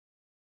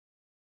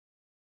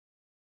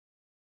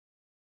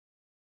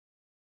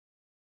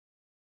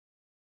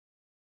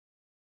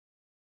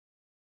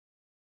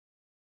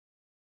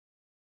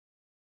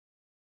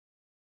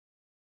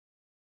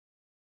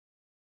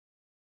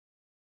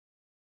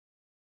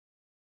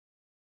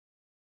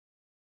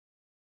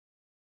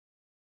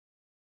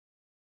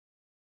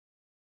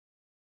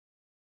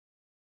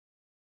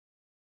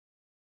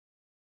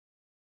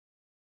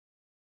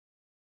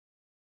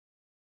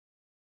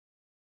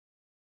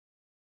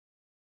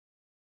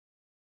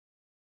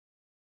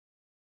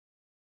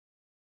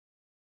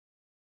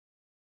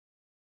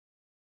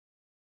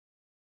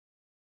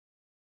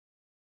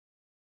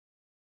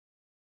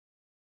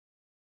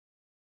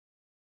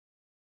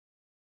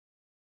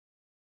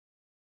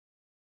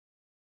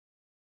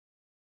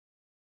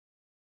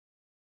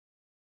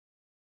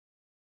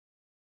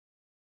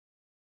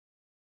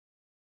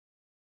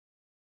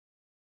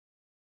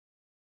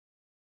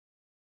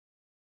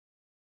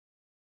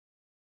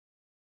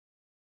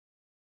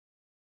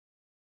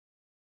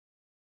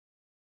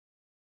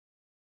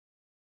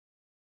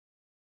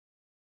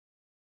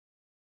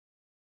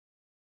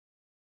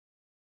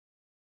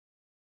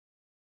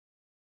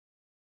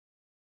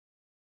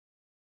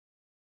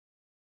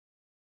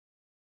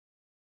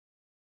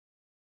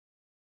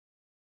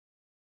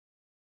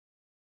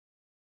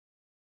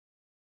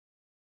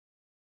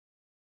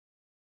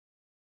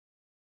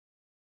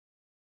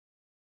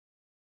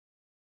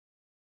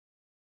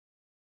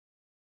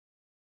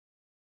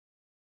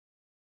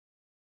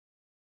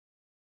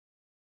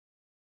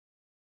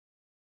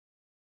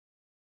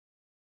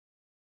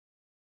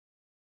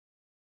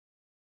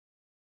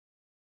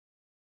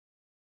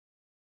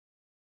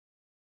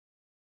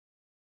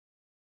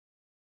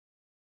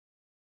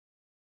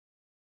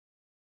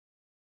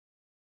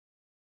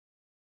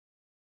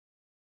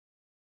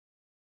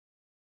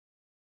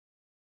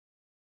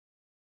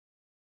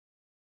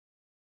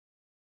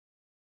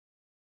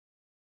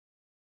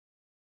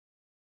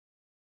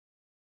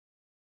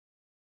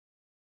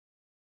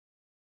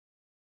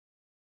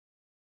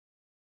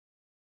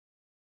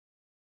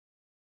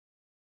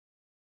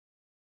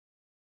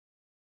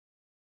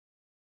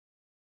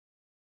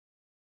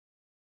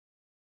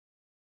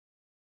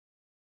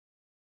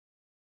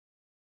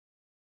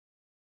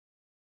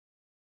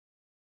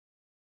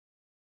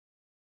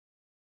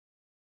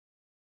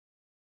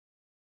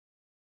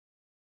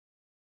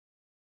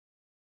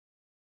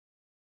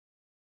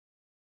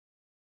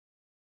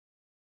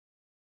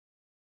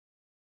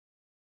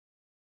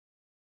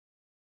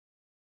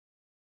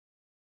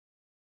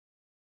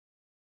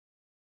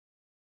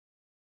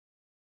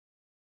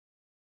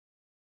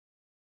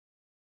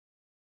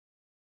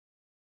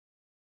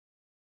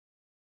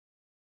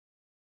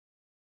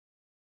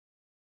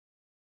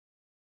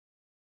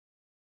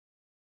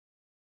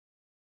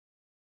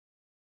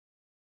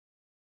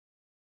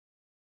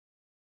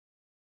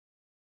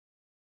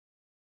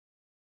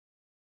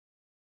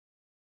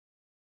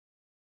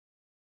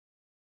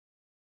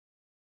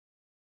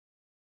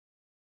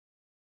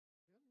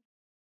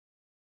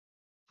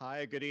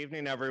Hi, good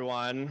evening,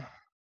 everyone.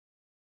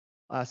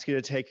 I'll ask you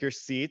to take your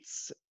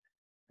seats.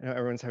 I know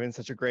everyone's having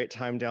such a great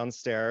time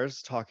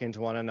downstairs talking to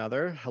one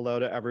another. Hello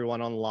to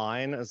everyone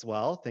online as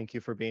well. Thank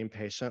you for being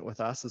patient with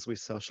us as we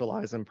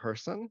socialize in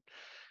person.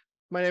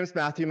 My name is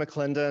Matthew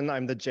McClendon.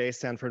 I'm the J.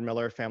 Sanford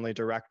Miller Family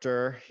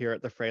Director here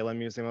at the Fralin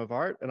Museum of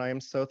Art, and I am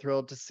so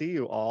thrilled to see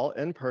you all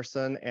in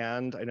person,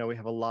 and I know we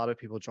have a lot of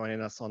people joining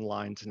us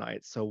online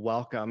tonight, so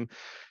welcome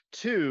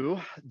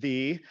to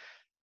the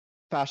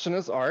Fashion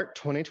is Art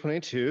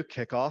 2022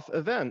 kickoff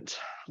event.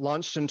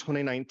 Launched in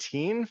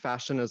 2019,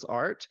 Fashion is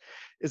Art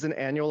is an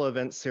annual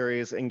event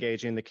series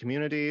engaging the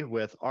community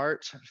with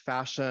art,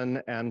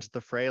 fashion, and the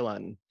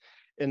Fralin.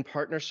 In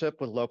partnership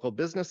with local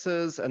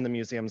businesses and the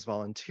museum's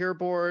volunteer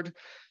board,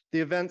 the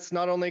events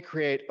not only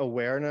create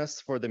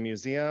awareness for the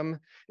museum,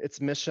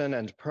 its mission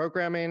and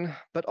programming,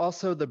 but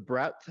also the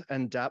breadth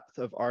and depth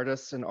of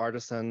artists and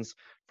artisans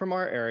from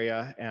our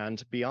area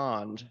and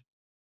beyond.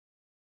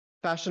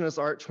 Fashion is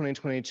Art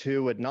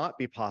 2022 would not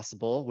be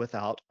possible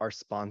without our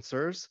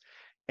sponsors,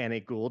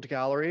 Annie Gould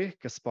Gallery,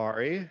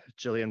 Gaspari,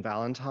 Jillian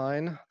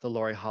Valentine, the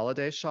Laurie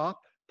Holiday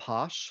Shop,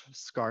 Posh,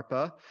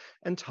 Scarpa,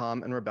 and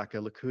Tom and Rebecca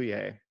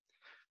Lecuyer.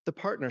 The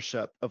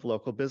partnership of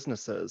local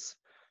businesses.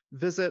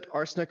 Visit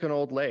Arsenic and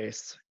Old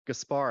Lace,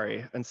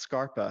 Gaspari, and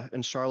Scarpa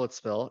in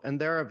Charlottesville and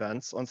their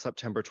events on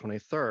September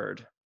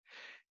 23rd.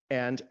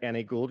 And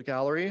Annie Gould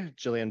Gallery,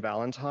 Jillian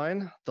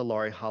Valentine, the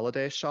Laurie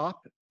Holiday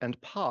Shop, and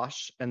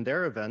Posh and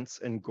their events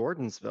in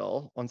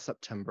Gordonsville on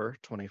September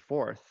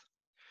 24th.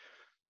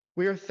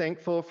 We are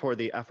thankful for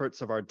the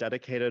efforts of our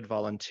dedicated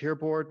volunteer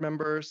board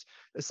members,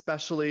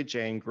 especially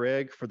Jane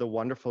Grigg for the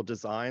wonderful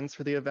designs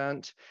for the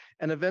event,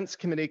 and events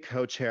committee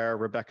co-chair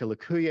Rebecca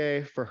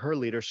Lecuyer for her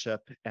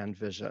leadership and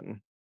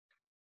vision.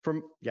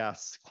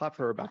 Yes, clap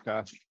for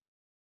Rebecca.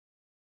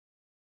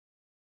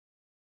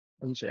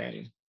 And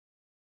Jane.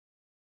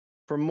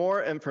 For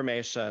more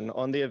information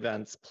on the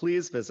events,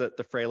 please visit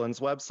the Fralin's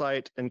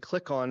website and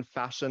click on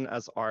Fashion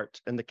as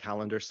Art in the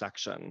calendar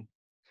section.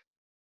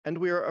 And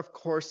we are, of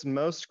course,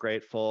 most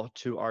grateful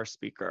to our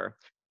speaker,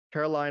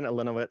 Caroline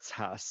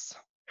Elenowitz-Hess.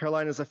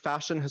 Caroline is a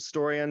fashion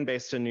historian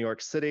based in New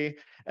York City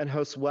and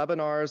hosts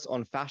webinars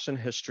on fashion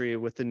history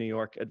with the New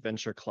York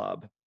Adventure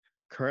Club.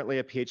 Currently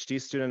a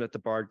PhD student at the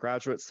Bard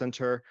Graduate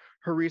Center,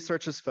 her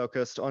research is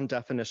focused on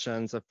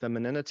definitions of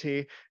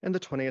femininity in the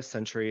 20th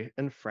century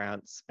in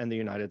France and the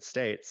United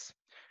States.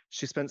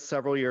 She spent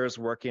several years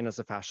working as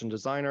a fashion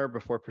designer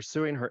before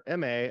pursuing her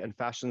MA in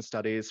fashion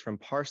studies from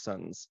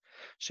Parsons.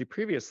 She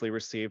previously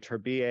received her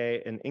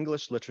BA in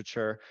English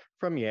literature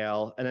from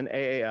Yale and an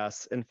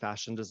AAS in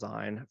fashion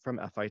design from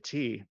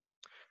FIT.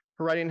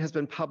 Her writing has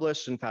been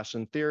published in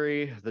Fashion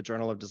Theory, the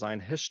Journal of Design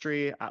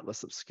History,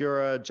 Atlas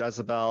Obscura,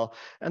 Jezebel,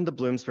 and the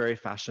Bloomsbury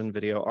Fashion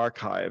Video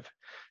Archive.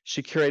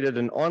 She curated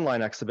an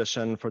online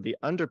exhibition for the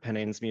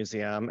Underpinnings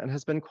Museum and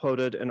has been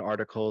quoted in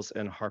articles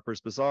in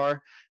Harper's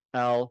Bazaar,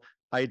 Elle,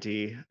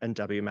 ID, and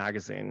W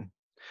Magazine.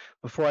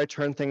 Before I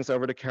turn things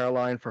over to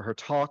Caroline for her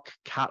talk,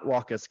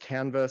 Catwalk as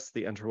Canvas,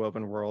 the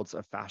Interwoven Worlds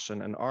of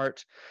Fashion and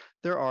Art,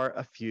 there are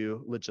a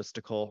few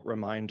logistical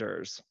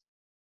reminders.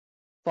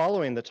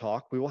 Following the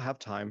talk, we will have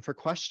time for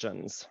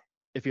questions.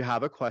 If you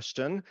have a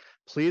question,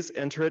 please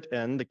enter it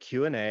in the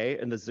Q&A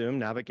in the Zoom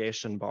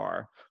navigation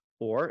bar,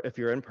 or if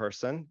you're in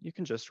person, you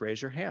can just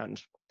raise your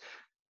hand.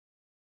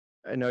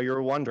 I know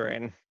you're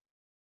wondering.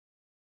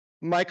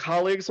 My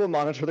colleagues will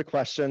monitor the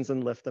questions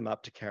and lift them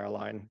up to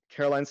Caroline.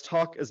 Caroline's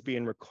talk is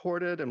being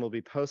recorded and will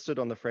be posted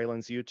on the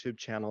Fralin's YouTube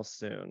channel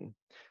soon.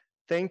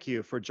 Thank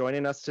you for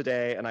joining us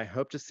today, and I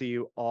hope to see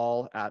you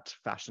all at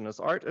Fashion as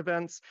Art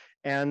events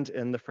and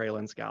in the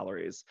Fralin's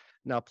galleries.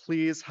 Now,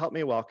 please help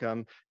me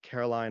welcome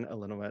Caroline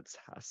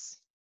Elenowitz-Hess.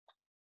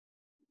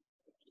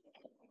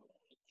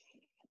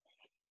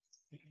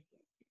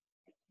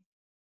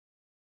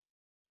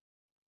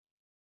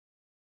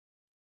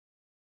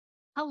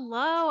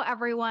 Hello,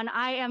 everyone.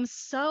 I am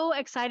so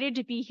excited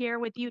to be here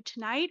with you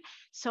tonight.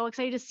 So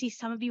excited to see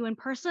some of you in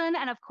person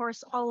and, of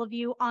course, all of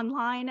you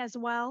online as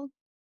well.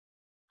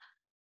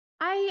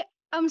 I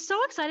am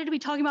so excited to be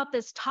talking about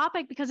this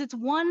topic because it's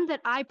one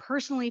that I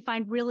personally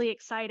find really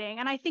exciting.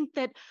 And I think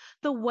that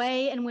the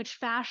way in which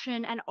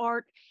fashion and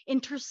art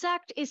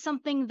intersect is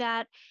something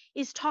that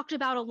is talked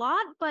about a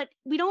lot, but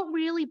we don't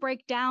really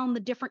break down the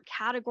different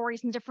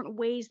categories and different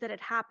ways that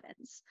it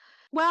happens.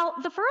 Well,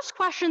 the first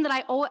question that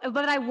I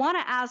want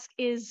to ask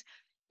is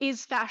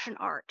fashion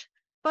art?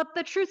 But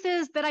the truth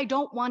is that I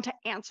don't want to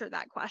answer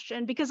that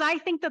question because I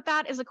think that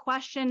that is a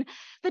question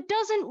that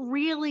doesn't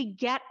really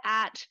get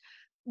at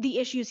the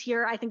issues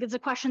here. I think it's a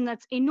question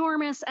that's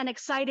enormous and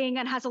exciting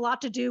and has a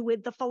lot to do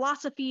with the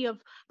philosophy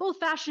of both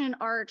fashion and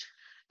art.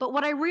 But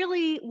what I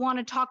really want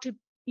to talk to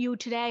you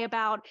today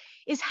about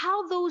is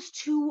how those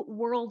two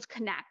worlds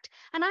connect.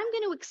 And I'm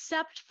going to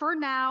accept for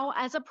now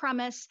as a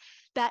premise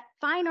that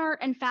fine art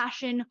and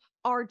fashion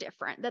are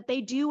different, that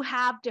they do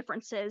have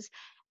differences.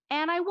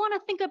 And I want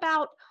to think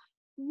about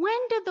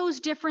when do those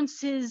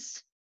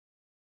differences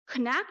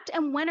connect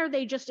and when are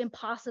they just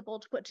impossible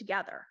to put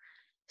together?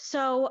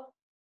 So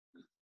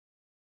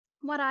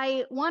what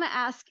I want to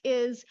ask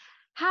is,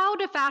 how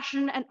do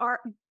fashion and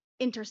art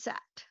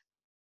intersect?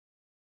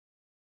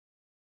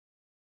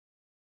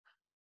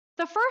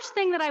 The first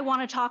thing that I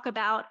want to talk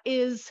about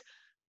is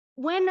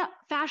when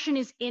fashion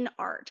is in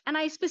art. And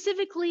I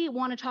specifically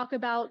want to talk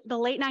about the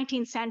late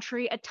 19th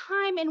century, a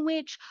time in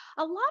which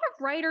a lot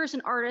of writers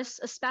and artists,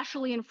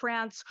 especially in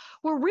France,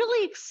 were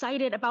really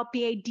excited about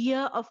the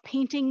idea of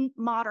painting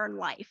modern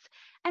life.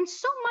 And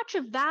so much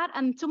of that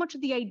and so much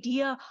of the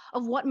idea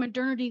of what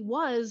modernity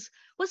was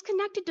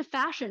connected to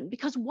fashion,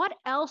 because what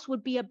else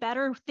would be a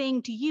better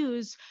thing to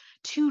use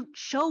to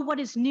show what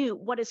is new,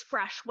 what is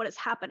fresh, what is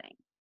happening?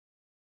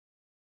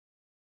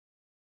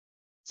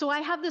 So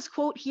I have this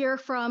quote here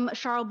from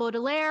Charles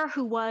Baudelaire,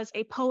 who was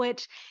a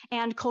poet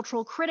and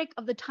cultural critic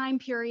of the time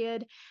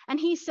period. And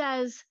he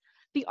says,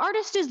 "The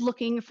artist is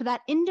looking for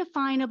that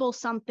indefinable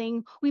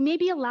something we may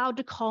be allowed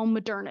to call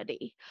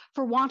modernity,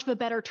 for want of a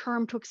better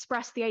term to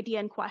express the idea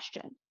in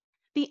question.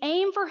 The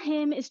aim for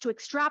him is to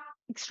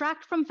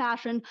extract from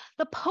fashion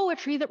the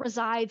poetry that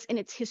resides in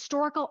its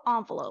historical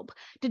envelope,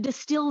 to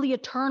distill the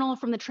eternal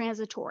from the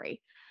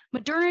transitory.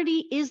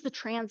 Modernity is the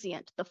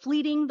transient, the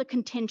fleeting, the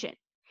contingent.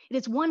 It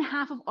is one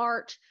half of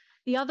art,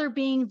 the other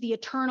being the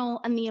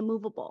eternal and the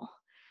immovable.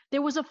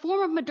 There was a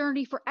form of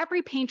modernity for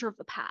every painter of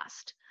the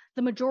past.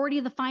 The majority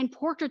of the fine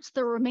portraits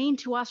that remain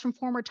to us from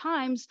former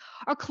times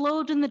are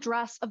clothed in the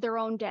dress of their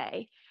own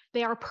day.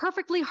 They are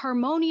perfectly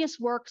harmonious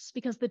works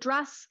because the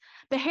dress,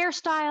 the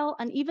hairstyle,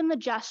 and even the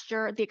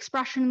gesture, the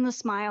expression and the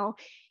smile,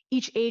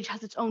 each age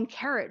has its own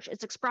carriage,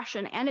 its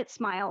expression, and its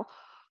smile,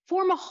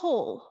 form a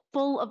whole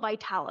full of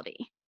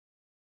vitality."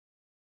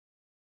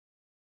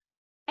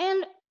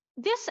 And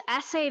this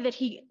essay that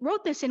he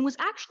wrote this in was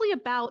actually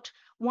about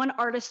one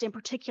artist in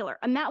particular,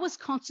 and that was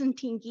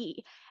Constantine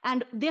Guy.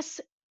 And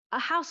this A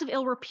House of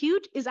Ill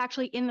Repute is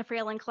actually in the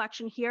Fralin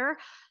collection here.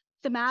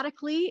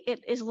 Thematically,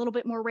 it is a little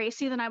bit more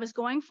racy than I was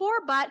going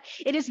for, but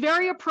it is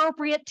very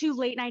appropriate to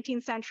late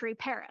 19th century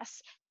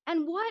Paris.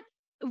 And what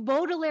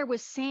Baudelaire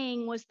was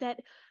saying was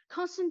that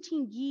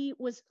Constantine Guy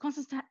was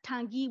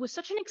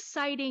such an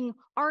exciting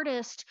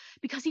artist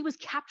because he was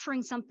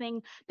capturing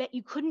something that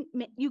you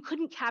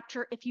couldn't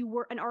capture if you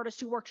were an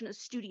artist who worked in a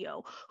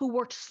studio, who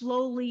worked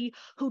slowly,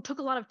 who took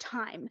a lot of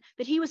time.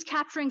 That he was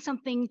capturing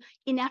something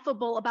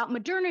ineffable about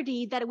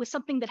modernity, that it was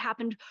something that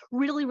happened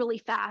really, really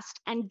fast,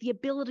 and the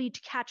ability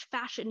to catch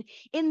fashion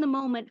in the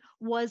moment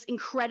was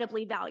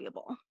incredibly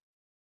valuable.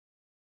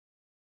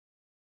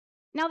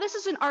 Now, this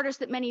is an artist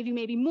that many of you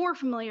may be more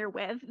familiar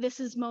with. This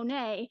is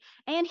Monet,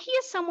 and he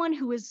is someone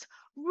who is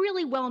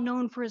really well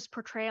known for his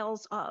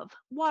portrayals of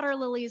water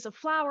lilies, of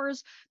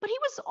flowers, but he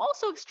was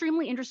also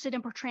extremely interested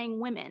in portraying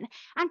women,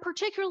 and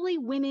particularly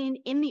women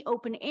in the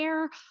open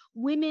air,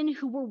 women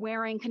who were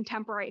wearing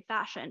contemporary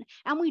fashion.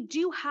 And we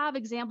do have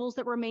examples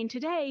that remain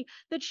today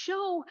that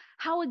show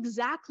how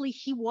exactly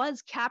he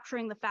was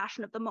capturing the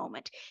fashion of the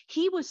moment.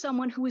 He was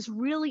someone who was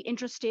really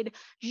interested,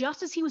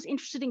 just as he was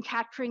interested in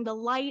capturing the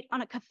light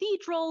on a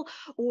cathedral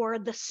or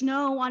the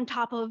snow on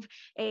top of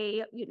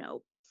a,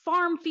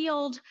 farm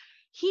field.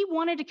 He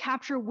wanted to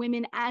capture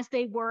women as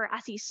they were,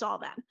 as he saw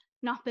them.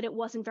 Not that it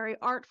wasn't very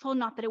artful,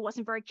 not that it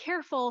wasn't very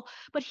careful,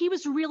 but he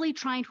was really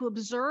trying to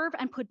observe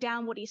and put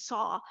down what he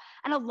saw.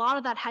 And a lot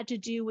of that had to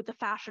do with the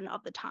fashion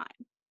of the time.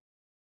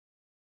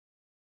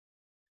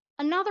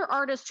 Another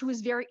artist who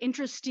was very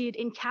interested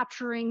in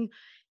capturing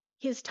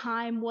his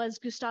time was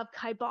Gustave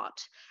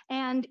Caillebotte.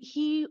 And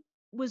he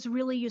was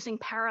really using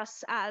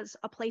Paris as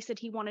a place that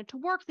he wanted to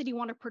work, that he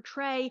wanted to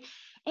portray.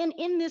 And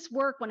in this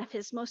work, one of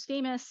his most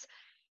famous,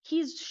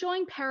 he's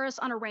showing Paris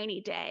on a rainy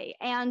day.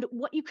 And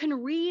what you can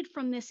read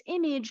from this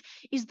image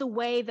is the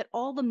way that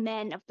all the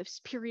men of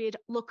this period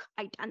look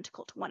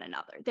identical to one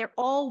another. They're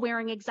all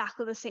wearing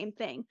exactly the same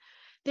thing.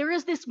 There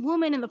is this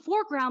woman in the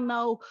foreground,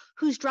 though,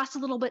 who's dressed a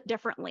little bit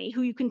differently,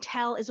 who you can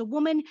tell is a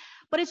woman,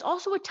 but it's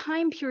also a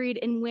time period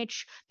in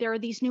which there are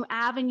these new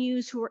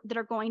avenues that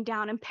are going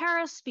down in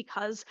Paris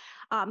because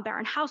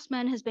Baron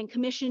Haussmann has been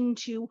commissioned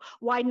to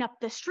widen up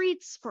the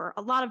streets for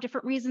a lot of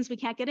different reasons we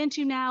can't get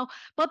into now.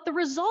 But the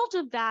result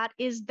of that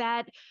is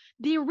that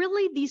they're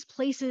really these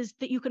places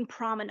that you can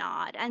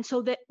promenade, and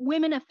so that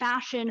women of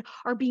fashion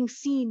are being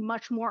seen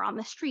much more on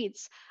the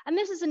streets. And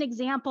this is an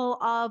example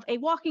of a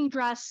walking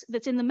dress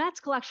that's in the Met's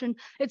collection.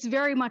 It's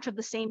very much of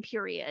the same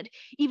period,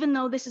 even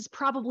though this is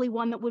probably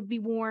one that would be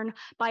worn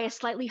by a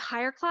slightly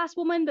higher class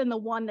woman than the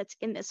one that's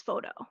in this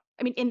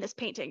in this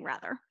painting,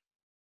 rather.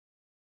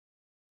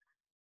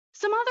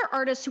 Some other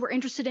artists who were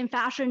interested in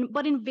fashion,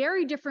 but in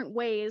very different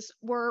ways,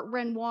 were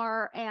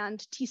Renoir and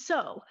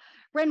Tissot.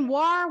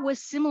 Renoir was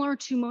similar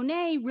to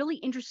Monet, really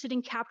interested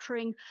in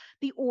capturing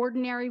the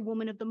ordinary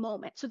woman of the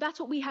moment. So that's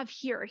what we have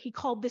here. He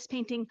called this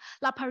painting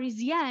La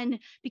Parisienne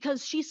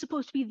because she's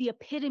supposed to be the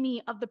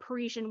epitome of the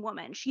Parisian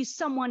woman. She's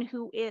someone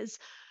who is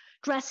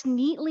dressed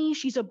neatly.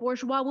 She's a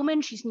bourgeois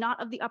woman. She's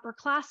not of the upper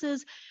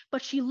classes,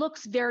 but she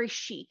looks very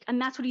chic. And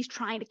that's what he's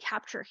trying to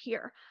capture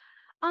here.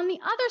 On the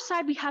other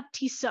side, we have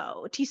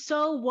Tissot.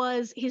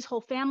 Tissot his whole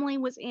family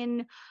was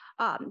in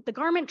the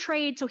garment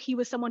trade. So he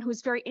was someone who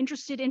was very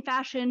interested in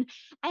fashion.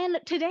 And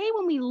today,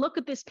 when we look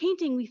at this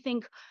painting, we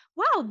think,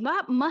 wow,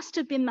 that must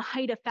have been the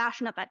height of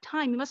fashion at that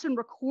time. He must have been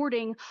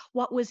recording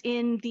what was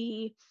in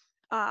the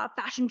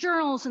fashion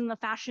journals and the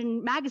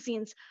fashion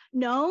magazines.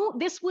 No,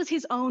 this was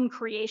his own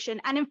creation.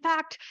 And in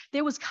fact,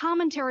 there was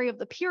commentary of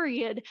the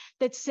period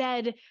that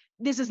said,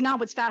 this is not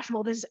what's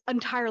fashionable, this is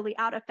entirely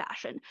out of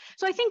fashion.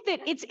 So I think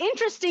that it's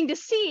interesting to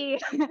see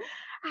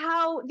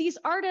how these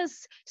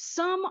artists,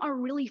 some are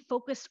really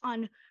focused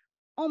on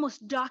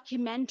almost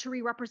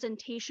documentary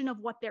representation of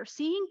what they're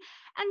seeing.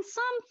 And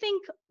some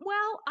think,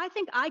 well, I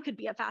think I could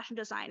be a fashion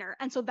designer.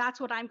 And so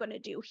that's what I'm going to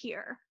do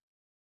here.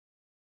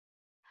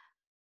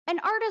 An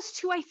artist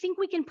who I think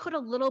we can put a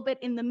little bit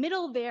in the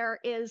middle there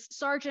is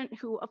Sargent,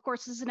 who of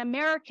course is an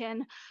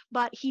American,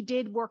 but he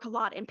did work a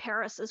lot in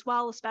Paris as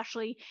well,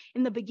 especially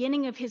in the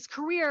beginning of his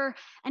career.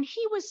 And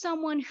he was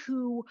someone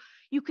who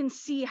you can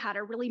see had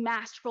a really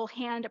masterful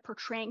hand at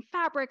portraying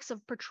fabrics,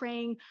 of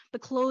portraying the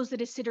clothes that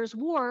his sitters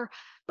wore.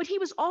 But he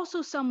was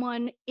also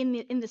someone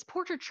in this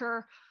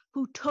portraiture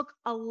who took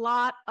a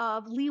lot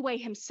of leeway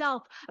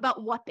himself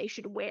about what they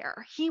should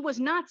wear. He was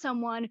not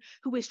someone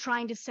who was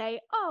trying to say,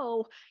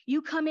 oh,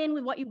 you come in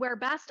with what you wear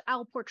best,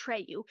 I'll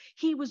portray you.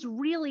 He was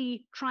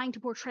really trying to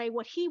portray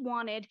what he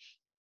wanted,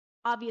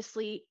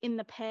 obviously in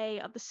the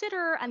pay of the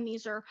sitter, and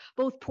these are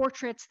both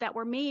portraits that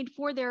were made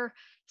for their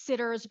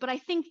sitters. But I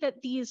think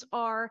that these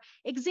are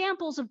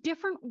examples of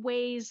different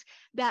ways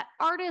that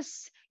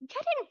artists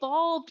get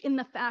involved in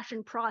the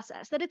fashion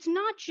process, that it's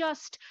not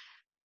just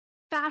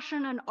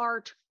fashion and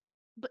art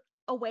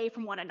away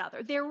from one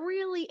another. They're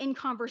really in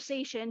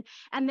conversation,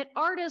 and that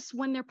artists,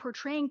 when they're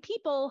portraying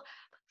people,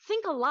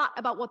 think a lot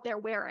about what they're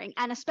wearing.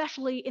 And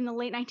especially in the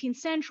late 19th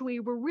century,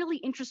 we're really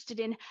interested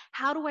in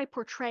how do I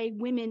portray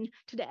women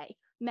today?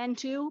 Men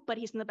too, but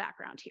he's in the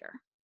background here.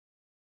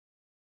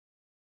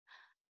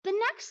 The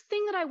next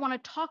thing that I want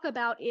to talk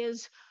about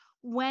is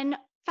when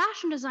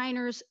fashion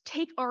designers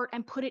take art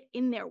and put it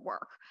in their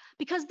work,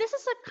 because this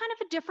is a kind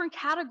of a different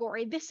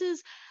category. This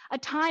is a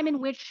time in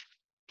which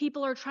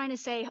people are trying to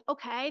say,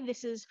 okay,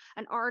 this is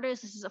an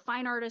artist, this is a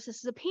fine artist, this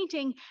is a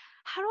painting.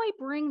 How do I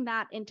bring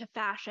that into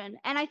fashion?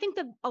 And I think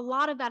that a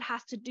lot of that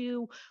has to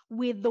do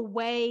with the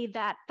way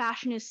that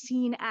fashion is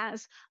seen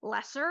as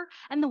lesser,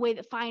 and the way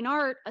that fine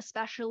art,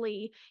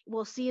 especially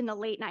we'll see in the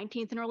late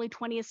 19th and early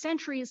 20th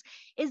centuries,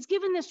 is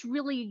given this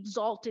really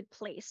exalted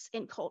place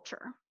in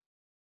culture.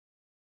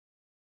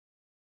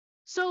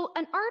 So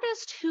an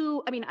artist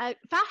who, a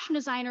fashion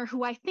designer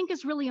who I think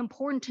is really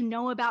important to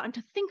know about and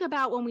to think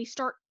about when we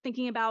start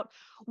thinking about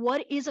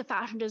what is a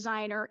fashion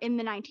designer in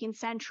the 19th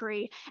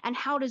century and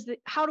how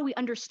do we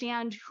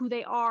understand who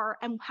they are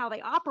and how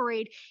they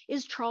operate,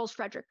 is Charles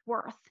Frederick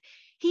Worth.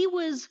 He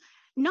was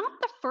not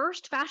the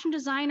first fashion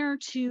designer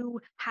to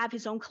have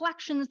his own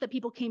collections that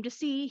people came to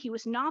see. He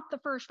was not the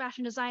first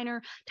fashion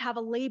designer to have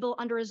a label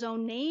under his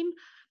own name,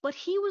 but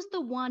he was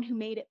the one who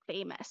made it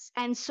famous.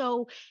 And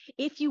so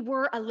if you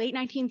were a late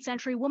 19th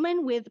century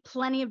woman with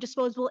plenty of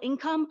disposable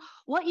income,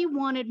 what you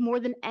wanted more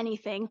than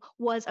anything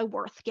was a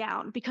Worth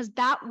gown, because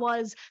that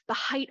was the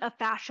height of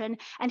fashion.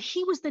 And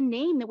he was the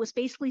name that was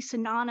basically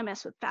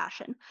synonymous with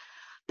fashion.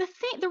 The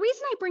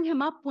reason I bring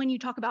him up when you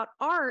talk about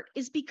art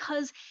is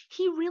because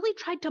he really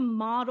tried to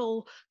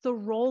model the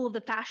role of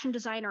the fashion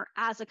designer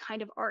as a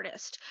kind of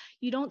artist.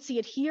 You don't see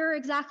it here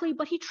exactly,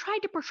 but he tried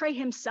to portray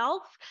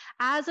himself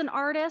as an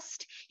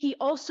artist. He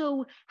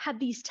also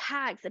had these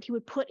tags that he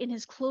would put in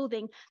his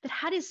clothing that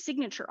had his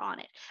signature on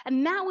it.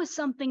 And that was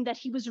something that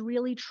he was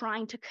really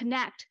trying to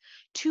connect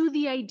to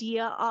the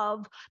idea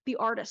of the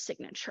artist's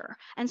signature.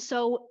 And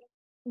so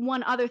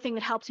one other thing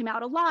that helped him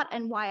out a lot,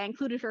 and why I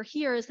included her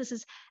here, is this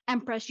is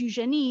Empress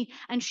Eugenie,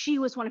 and she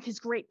was one of his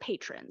great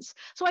patrons.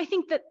 So I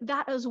think that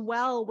that as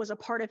well was a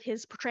part of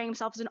his portraying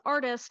himself as an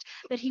artist,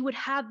 that he would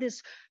have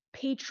this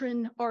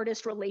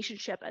patron-artist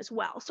relationship as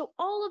well. So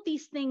all of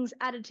these things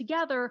added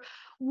together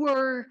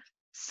were,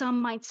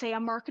 some might say, a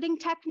marketing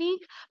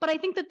technique, but I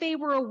think that they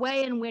were a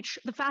way in which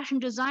the fashion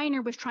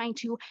designer was trying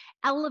to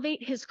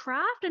elevate his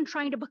craft and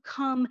trying to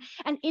become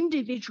an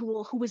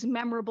individual who was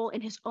memorable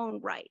in his own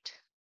right.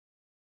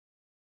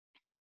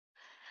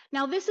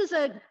 Now, this is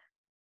a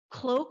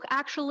cloak,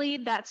 actually,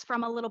 that's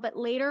from a little bit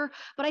later,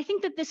 but I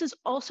think that this is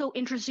also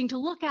interesting to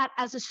look at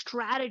as a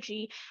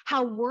strategy,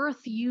 how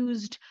Worth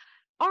used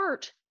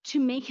art to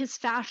make his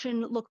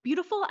fashion look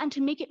beautiful and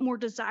to make it more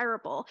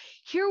desirable.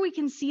 Here we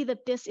can see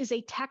that this is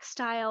a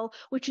textile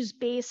which is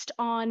based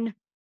on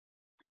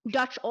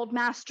Dutch Old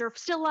Master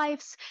still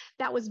lifes.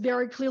 That was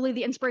very clearly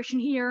the inspiration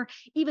here.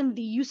 Even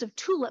the use of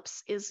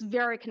tulips is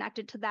very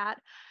connected to that.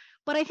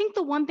 But I think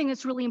the one thing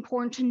that's really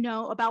important to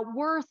know about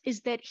Worth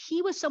is that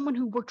he was someone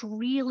who worked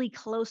really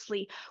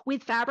closely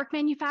with fabric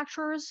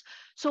manufacturers.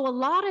 So a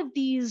lot of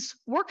these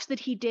works that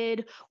he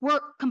did were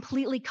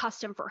completely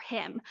custom for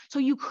him. So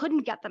you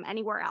couldn't get them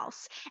anywhere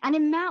else. And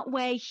in that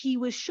way, he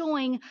was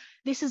showing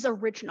this is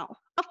original.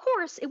 Of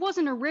course, it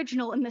wasn't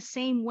original in the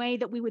same way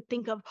that we would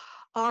think of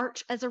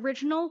art as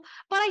original,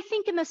 but I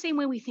think in the same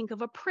way we think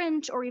of a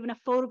print or even a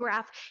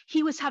photograph,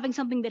 he was having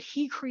something that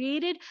he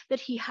created, that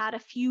he had a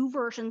few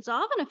versions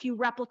of and a few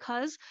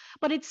replicas,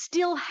 but it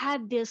still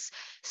had this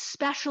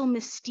special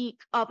mystique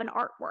of an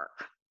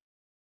artwork.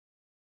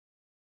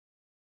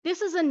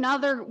 This is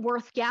another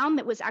Worth gown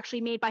that was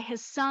actually made by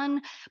his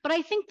son, but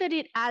I think that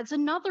it adds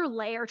another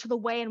layer to the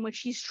way in which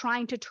he's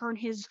trying to turn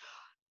his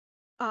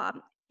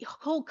um,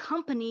 whole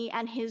company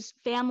and his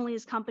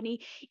family's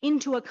company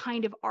into a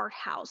kind of art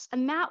house.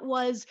 And that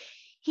was,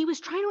 he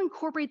was trying to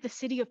incorporate the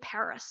city of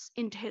Paris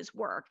into his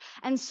work.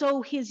 And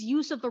so his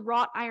use of the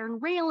wrought iron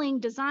railing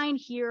design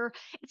here,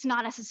 it's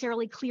not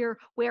necessarily clear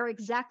where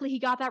exactly he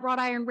got that wrought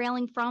iron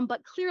railing from,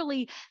 but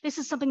clearly this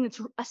is something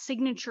that's a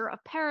signature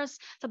of Paris,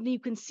 something you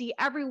can see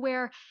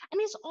everywhere. And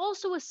is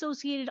also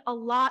associated a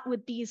lot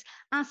with these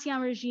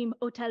Ancien Regime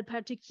hôtels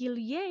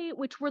particuliers,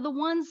 which were the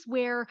ones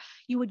where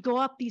you would go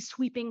up these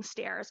sweeping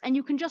stairs. And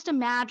you can just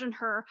imagine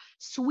her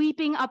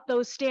sweeping up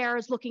those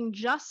stairs looking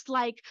just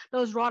like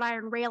those wrought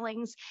iron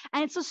railings.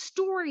 And it's a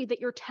story that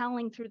you're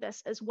telling through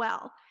this as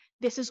well.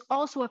 This is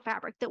also a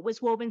fabric that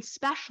was woven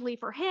specially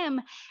for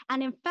him.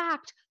 And in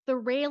fact, the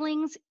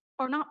railings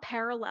are not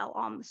parallel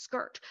on the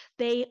skirt.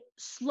 They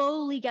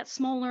slowly get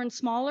smaller and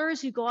smaller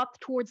as you go up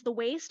towards the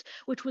waist,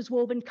 which was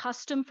woven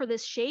custom for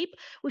this shape,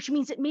 which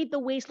means it made the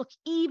waist look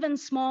even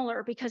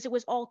smaller because it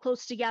was all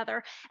close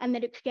together, and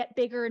that it could get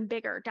bigger and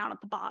bigger down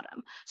at the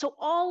bottom. So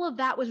all of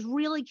that was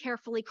really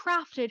carefully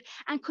crafted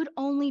and could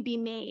only be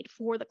made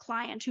for the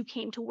client who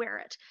came to wear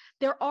it.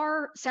 There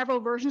are several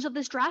versions of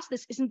this dress.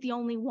 This isn't the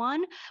only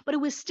one, but it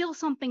was still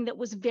something that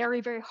was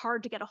very, very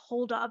hard to get a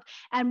hold of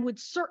and would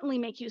certainly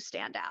make you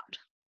stand out.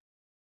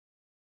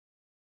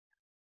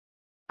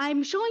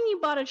 I'm showing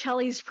you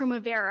Botticelli's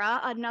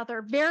Primavera,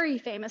 another very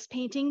famous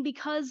painting,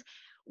 because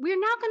we're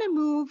now going to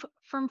move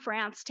from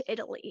France to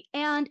Italy.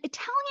 And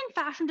Italian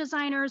fashion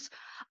designers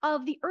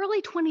of the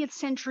early 20th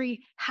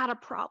century had a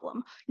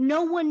problem.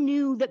 No one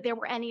knew that there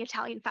were any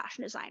Italian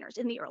fashion designers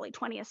in the early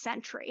 20th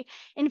century.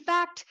 In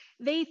fact,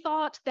 they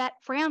thought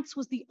that France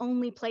was the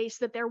only place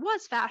that there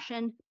was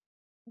fashion.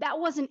 That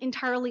wasn't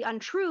entirely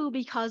untrue,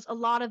 because a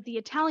lot of the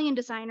Italian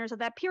designers of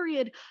that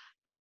period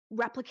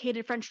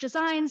replicated French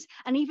designs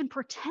and even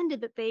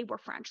pretended that they were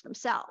French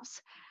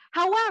themselves.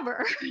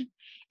 However,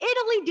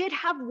 Italy did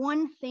have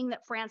one thing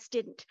that France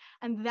didn't,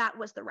 and that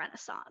was the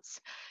Renaissance.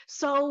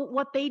 So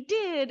what they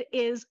did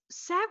is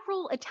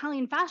several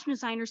Italian fashion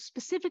designers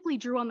specifically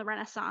drew on the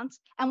Renaissance.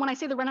 And when I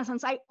say the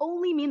Renaissance, I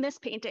only mean this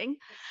painting.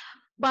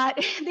 But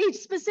they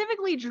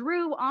specifically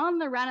drew on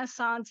the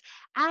Renaissance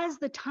as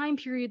the time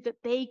period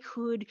that they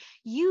could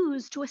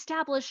use to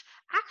establish,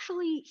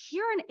 actually,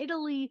 here in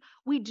Italy,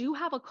 we do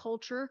have a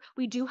culture,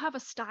 we do have a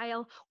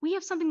style, we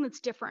have something that's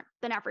different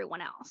than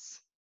everyone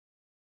else.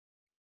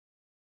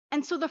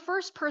 And so the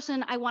first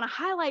person I want to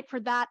highlight for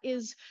that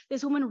is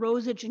this woman,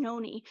 Rosa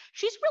Giannoni.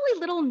 She's really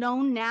little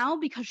known now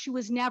because she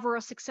was never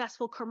a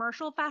successful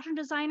commercial fashion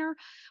designer,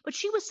 but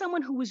she was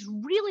someone who was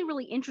really,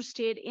 really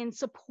interested in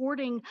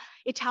supporting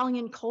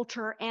Italian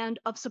culture and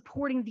of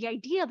supporting the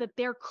idea that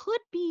there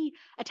could be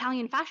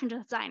Italian fashion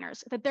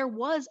designers, that there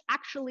was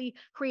actually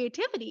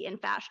creativity in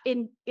fashion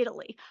in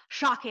Italy.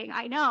 Shocking,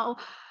 I know.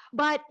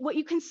 But what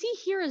you can see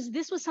here is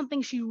this was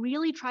something she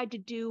really tried to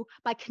do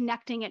by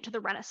connecting it to the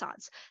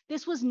Renaissance.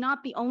 This was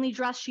not the only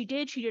dress she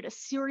did. She did a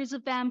series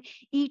of them.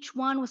 Each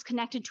one was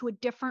connected to a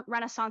different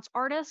Renaissance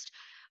artist.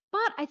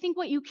 But I think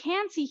what you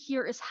can see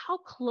here is how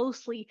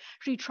closely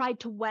she tried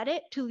to wed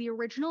it to the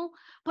original,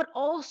 but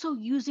also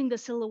using the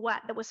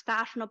silhouette that was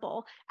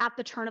fashionable at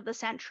the turn of the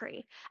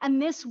century.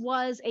 And this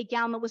was a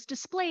gown that was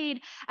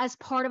displayed as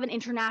part of an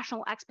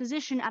international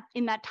exposition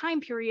in that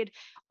time period,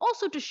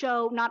 also to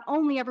show not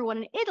only everyone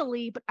in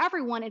Italy, but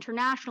everyone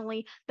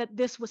internationally that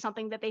this was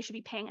something that they should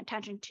be paying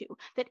attention to,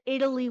 that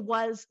Italy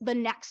was the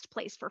next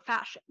place for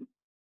fashion.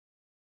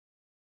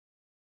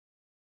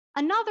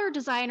 Another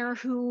designer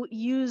who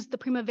used the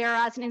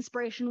Primavera as an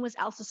inspiration was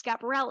Elsa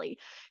Schiaparelli.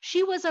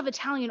 She was of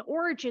Italian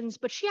origins,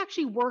 but she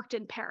actually worked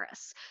in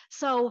Paris.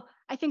 So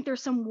I think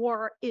there's some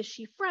war. Is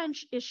she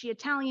French? Is she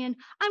Italian?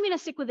 I'm going to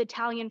stick with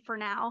Italian for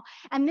now.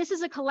 And this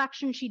is a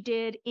collection she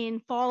did in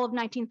fall of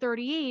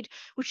 1938,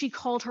 which she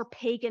called her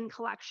Pagan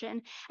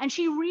collection. And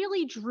she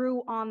really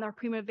drew on the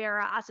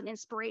Primavera as an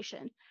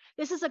inspiration.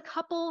 This is a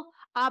couple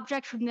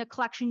objects from the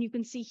collection you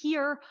can see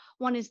here.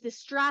 One is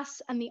this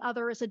dress and the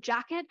other is a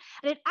jacket.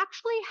 And it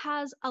actually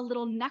has a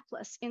little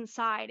necklace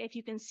inside, if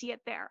you can see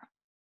it there.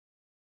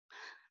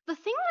 The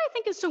thing that I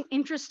think is so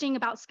interesting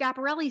about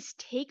Schiaparelli's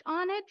take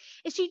on it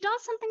is she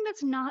does something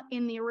that's not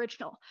in the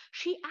original.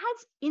 She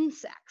adds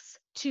insects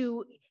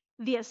to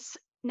this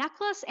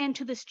necklace and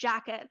to this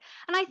jacket.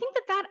 And I think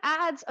that that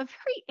adds a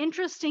very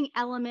interesting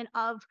element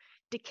of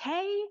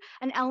decay,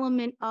 an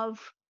element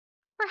of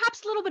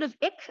perhaps a little bit of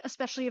ick,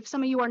 especially if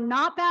some of you are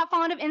not that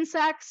fond of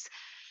insects.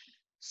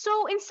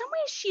 So in some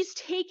ways, she's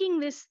taking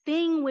this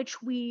thing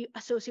which we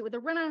associate with the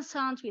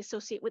Renaissance, we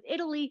associate with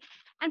Italy,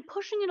 and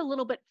pushing it a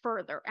little bit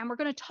further. And we're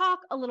going to talk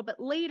a little bit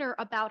later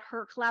about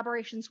her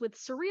collaborations with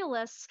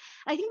surrealists.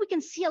 I think we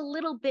can see a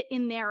little bit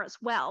in there as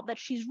well, that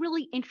she's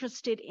really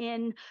interested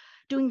in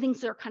doing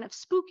things that are kind of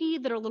spooky,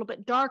 that are a little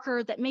bit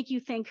darker, that make you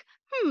think,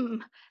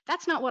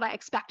 that's not what I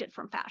expected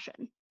from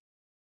fashion.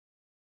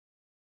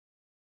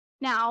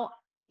 Now,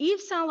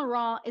 Yves Saint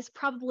Laurent is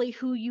probably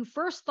who you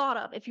first thought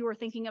of if you were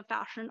thinking of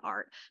fashion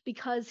art,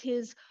 because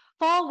his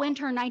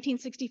fall-winter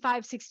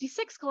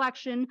 1965-66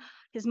 collection,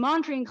 his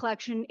Mondrian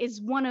collection, is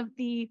one of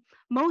the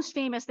most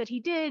famous that he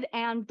did,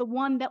 and the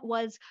one that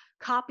was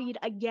copied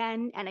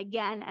again and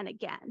again and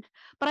again.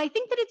 But I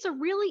think that it's a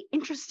really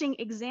interesting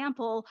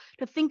example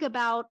to think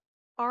about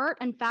art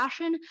and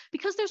fashion,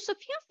 because there's a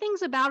few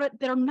things about it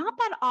that are not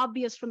that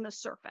obvious from the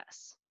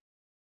surface.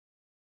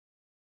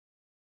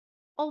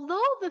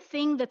 Although the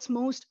thing that's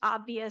most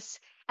obvious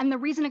and the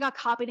reason it got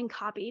copied and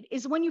copied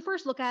is when you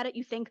first look at it,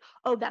 you think,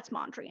 oh, that's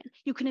Mondrian.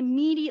 You can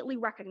immediately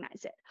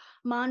recognize it.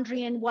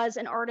 Mondrian was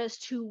an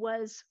artist who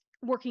was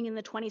working in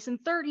the 20s and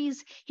 30s.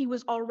 He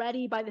was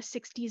already by the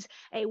 60s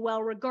a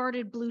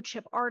well-regarded blue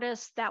chip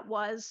artist that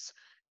was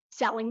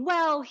selling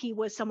well. He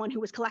was someone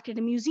who was collected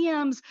in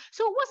museums.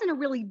 So it wasn't a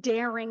really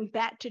daring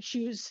bet to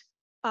choose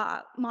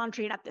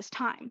Mondrian at this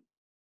time.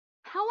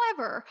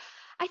 However,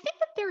 I think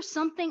that there's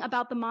something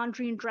about the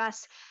Mondrian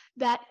dress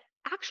that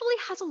actually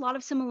has a lot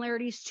of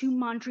similarities to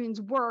Mondrian's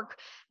work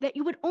that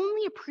you would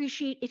only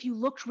appreciate if you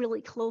looked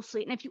really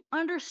closely and if you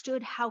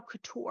understood how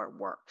couture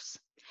works.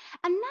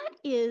 And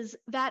that is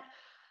that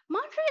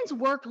Mondrian's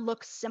work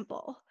looks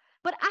simple,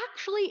 but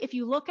actually, if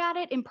you look at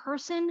it in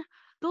person,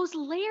 those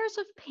layers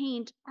of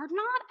paint are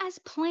not as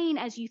plain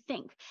as you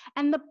think.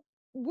 And the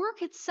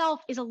work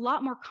itself is a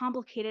lot more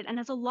complicated and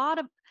has a lot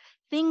of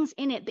things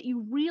in it that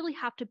you really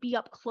have to be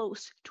up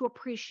close to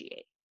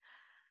appreciate.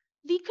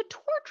 The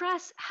couture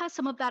dress has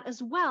some of that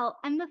as well.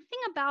 And the thing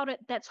about it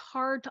that's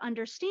hard to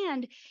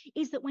understand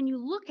is that when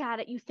you look at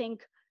it, you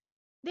think,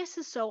 this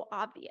is so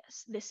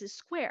obvious. This is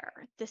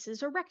square. This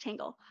is a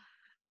rectangle.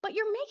 But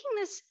you're making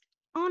this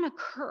on a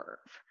curve.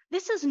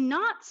 This is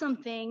not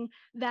something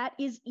that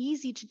is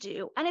easy to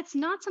do. And it's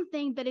not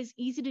something that is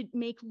easy to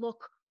make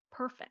look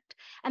perfect.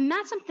 And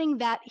that's something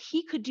that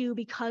he could do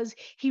because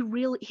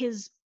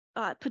his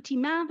petit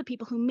main, the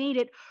people who made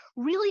it,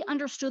 really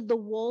understood the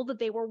wool that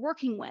they were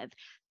working with.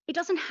 It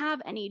doesn't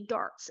have any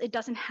darts. It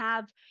doesn't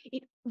have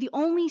it. The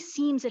only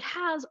seams it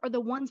has are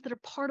the ones that are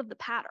part of the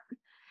pattern.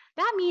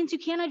 That means you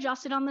can't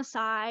adjust it on the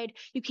side.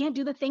 You can't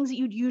do the things that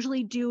you'd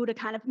usually do to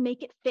kind of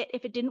make it fit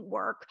if it didn't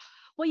work.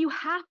 What you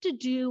have to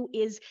do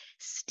is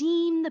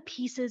steam the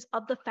pieces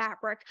of the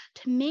fabric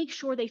to make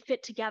sure they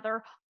fit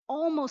together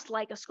almost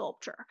like a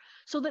sculpture.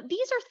 So that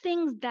these are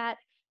things that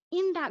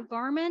in that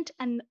garment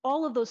and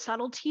all of those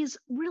subtleties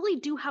really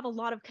do have a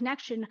lot of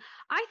connection,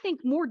 I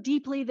think more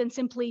deeply than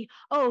simply,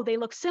 oh, they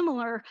look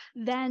similar,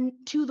 than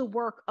to the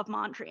work of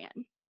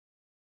Mondrian.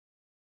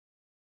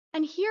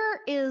 And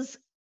here is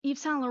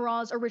Yves Saint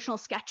Laurent's original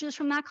sketches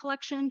from that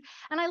collection.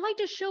 And I like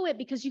to show it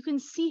because you can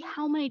see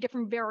how many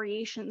different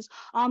variations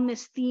on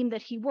this theme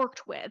that he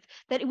worked with,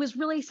 that it was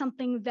really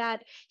something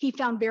that he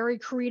found very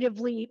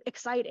creatively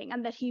exciting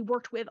and that he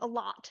worked with a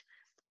lot.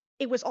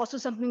 It was also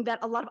something that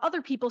a lot of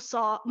other people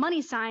saw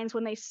money signs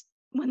when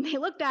they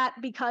looked at,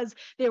 because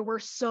there were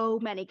so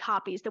many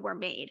copies that were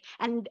made.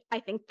 And I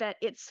think that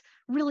it's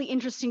really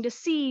interesting to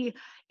see,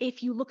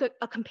 if you look at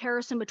a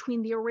comparison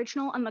between the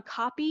original and the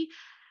copy,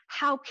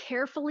 how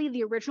carefully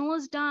the original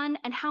is done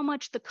and how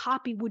much the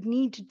copy would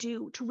need to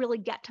do to really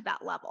get to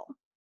that level.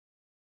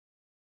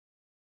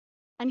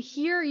 And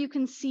here you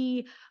can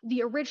see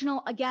the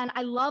original. Again,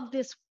 I love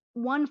this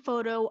one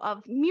photo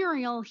of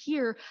Muriel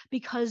here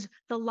because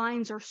the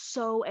lines are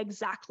so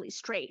exactly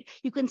straight.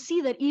 You can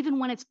see that even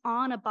when it's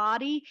on a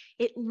body,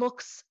 it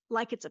looks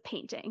like it's a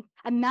painting.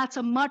 And that's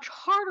a much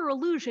harder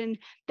illusion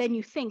than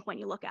you think when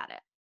you look at it.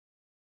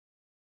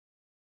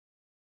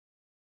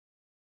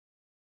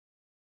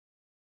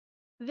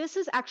 This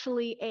is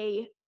actually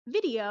a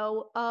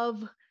video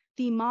of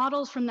the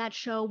models from that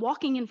show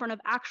walking in front of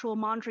actual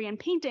Mondrian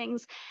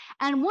paintings.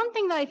 And one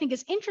thing that I think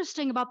is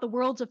interesting about the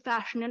worlds of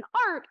fashion and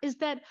art is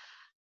that,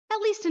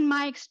 at least in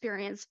my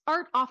experience,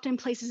 art often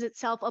places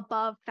itself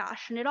above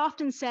fashion. It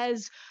often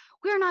says,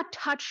 we're not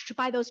touched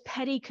by those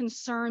petty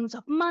concerns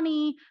of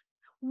money.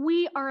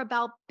 We are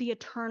about the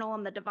eternal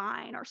and the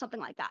divine, or something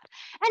like that.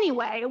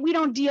 Anyway, we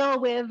don't deal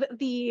with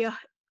the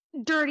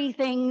dirty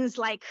things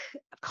like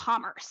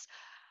commerce.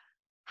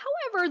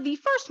 However, the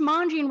first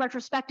Mondrian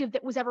retrospective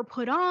that was ever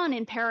put on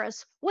in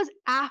Paris was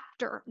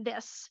after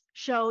this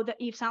show that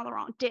Yves Saint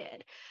Laurent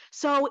did.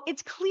 So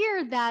it's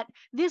clear that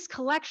this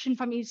collection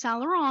from Yves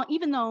Saint Laurent,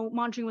 even though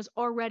Mondrian was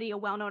already a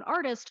well-known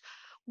artist,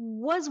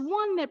 was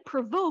one that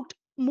provoked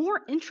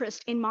more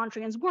interest in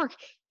Mondrian's work,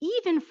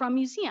 even from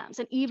museums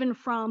and even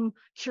from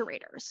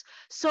curators.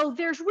 So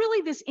there's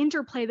really this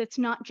interplay that's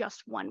not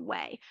just one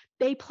way.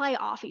 They play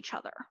off each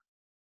other.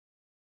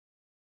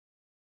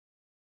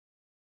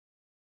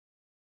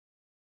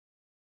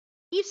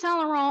 Yves Saint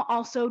Laurent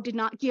also did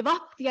not give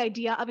up the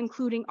idea of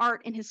including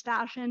art in his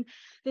fashion.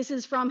 This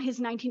is from his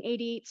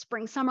 1988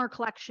 spring-summer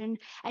collection,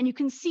 and you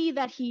can see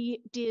that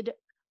he did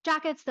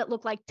jackets that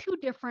look like two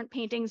different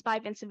paintings by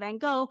Vincent van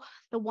Gogh.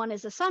 The one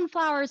is the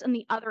sunflowers and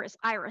the other is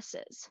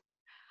irises.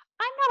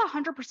 I'm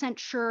not 100%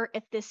 sure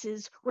if this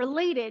is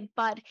related,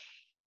 but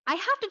I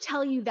have to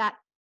tell you that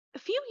a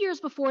few years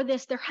before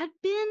this, there had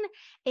been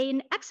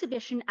an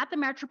exhibition at the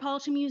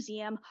Metropolitan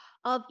Museum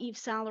of Yves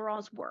Saint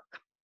Laurent's work.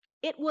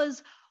 It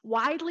was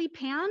widely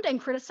panned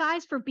and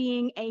criticized for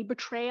being a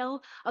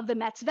betrayal of the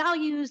Met's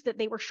values, that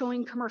they were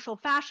showing commercial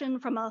fashion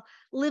from a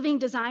living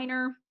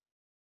designer.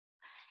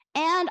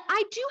 And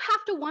I do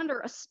have to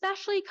wonder,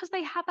 especially because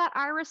they have that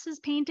irises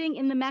painting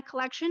in the Met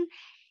collection,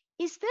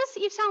 is this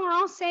Yves Saint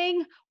Laurent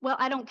saying, well,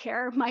 I don't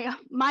care,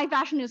 my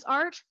fashion is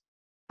art?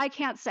 I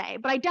can't say,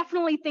 but I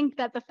definitely think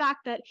that the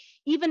fact that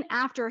even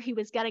after he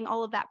was getting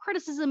all of that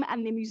criticism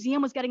and the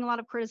museum was getting a lot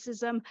of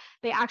criticism,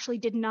 they actually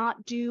did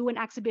not do an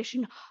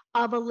exhibition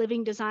of a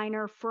living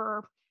designer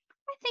for,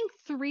 I think,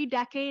 3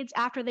 decades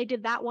after they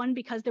did that one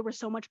because there was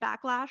so much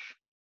backlash.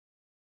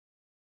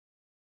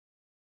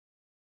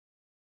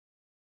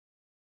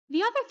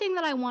 The other thing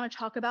that I want to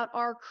talk about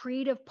are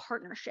creative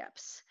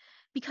partnerships,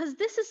 because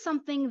this is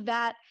something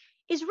that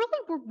is really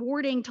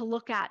rewarding to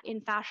look at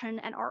in fashion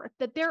and art,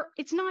 that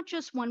it's not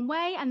just one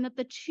way and that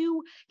the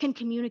two can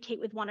communicate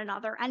with one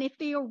another. And if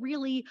they are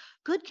really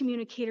good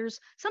communicators,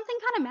 something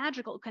kind of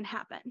magical can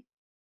happen.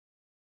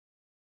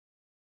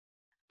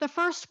 The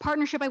first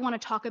partnership I want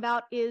to talk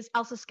about is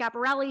Elsa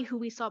Schiaparelli, who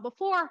we saw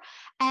before,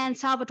 and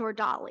Salvador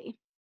Dali.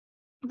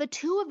 The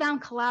two of them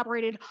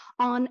collaborated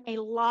on a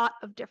lot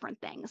of different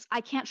things.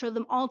 I can't show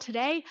them all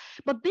today,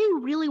 but they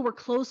really were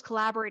close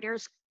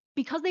collaborators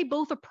because they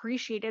both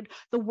appreciated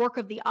the work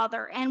of the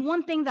other. And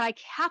one thing that I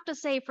have to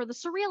say for the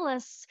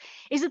surrealists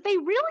is that they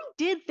really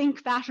did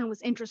think fashion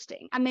was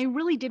interesting, and they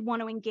really did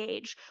want to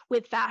engage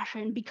with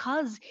fashion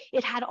because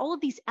it had all of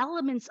these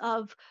elements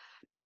of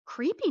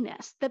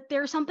creepiness, that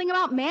there's something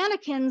about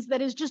mannequins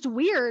that is just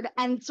weird,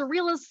 and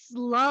surrealists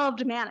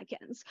loved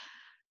mannequins.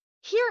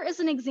 Here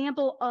is an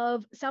example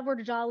of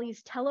Salvador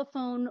Dali's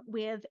telephone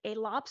with a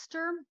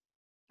lobster,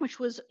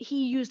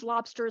 he used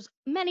lobsters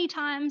many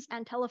times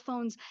and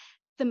telephones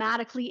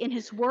thematically in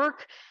his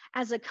work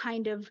as a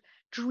kind of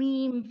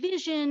dream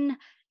vision.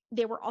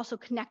 They were also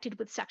connected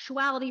with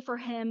sexuality for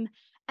him.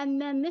 And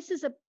then this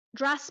is a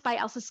dress by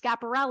Elsa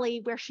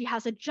Schiaparelli where she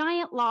has a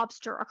giant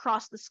lobster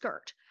across the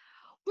skirt.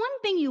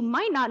 One thing you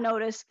might not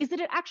notice is that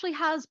it actually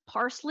has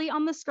parsley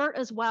on the skirt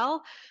as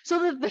well. So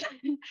that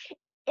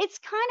it's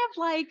kind of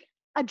like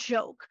a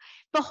joke.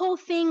 The whole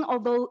thing,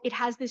 although it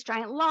has this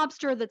giant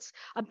lobster that's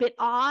a bit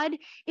odd,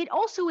 it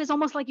also is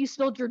almost like you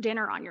spilled your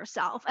dinner on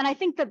yourself. And I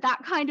think that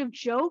that kind of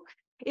joke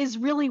is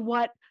really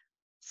what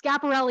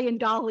Schiaparelli and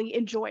Dali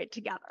enjoyed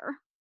together.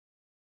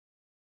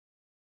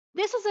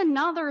 This is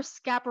another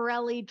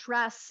Schiaparelli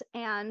dress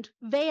and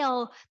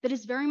veil that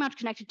is very much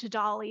connected to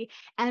Dali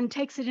and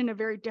takes it in a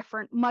very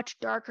different, much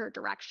darker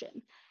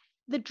direction.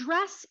 The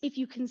dress, if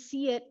you can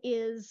see it,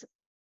 is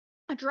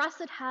a dress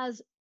that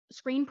has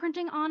screen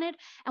printing on it,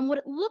 and what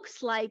it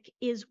looks like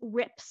is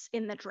rips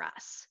in the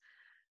dress.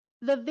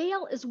 The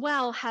veil as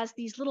well has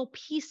these little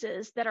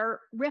pieces that are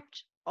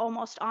ripped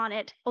almost on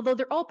it, although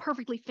they're all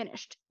perfectly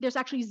finished. There's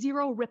actually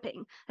zero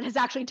ripping that has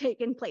actually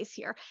taken place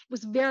here. It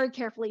was very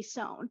carefully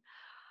sewn.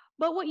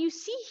 But what you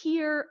see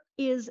here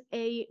is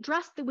a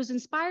dress that was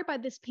inspired by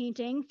this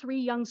painting,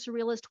 3 young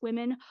surrealist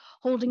women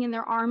holding in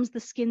their arms the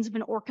skins of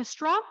an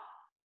orchestra.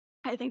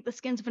 I think the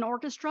skins of an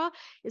orchestra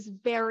is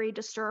very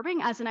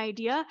disturbing as an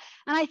idea.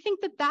 And I think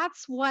that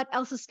that's what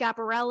Elsa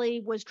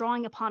Schiaparelli was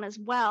drawing upon as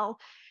well.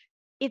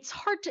 It's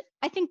hard to,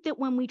 I think that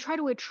when we try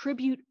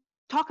to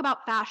talk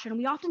about fashion,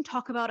 we often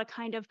talk about a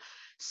kind of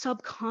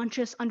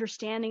subconscious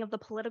understanding of the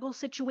political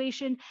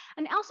situation.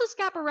 And Elsa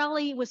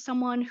Schiaparelli was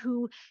someone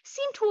who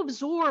seemed to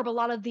absorb a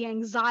lot of the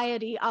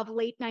anxiety of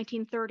late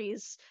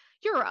 1930s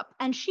Europe.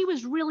 And she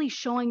was really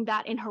showing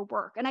that in her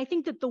work. And I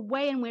think that the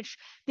way in which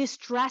this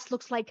dress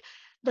looks like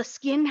the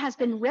skin has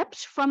been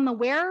ripped from the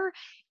wearer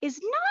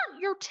is not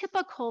your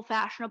typical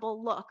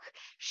fashionable look.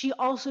 She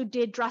also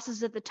did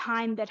dresses at the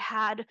time that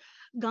had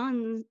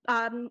guns,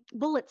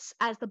 bullets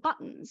as the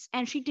buttons,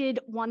 and she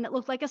did one that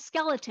looked like a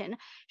skeleton.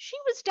 She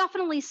was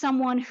definitely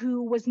someone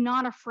who was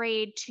not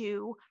afraid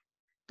to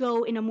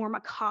go in a more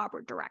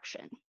macabre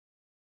direction.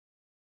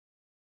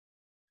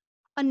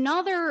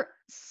 Another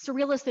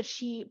surrealist that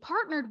she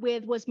partnered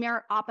with was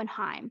Merritt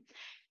Oppenheim.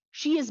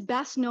 She is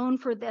best known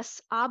for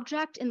this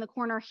object in the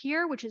corner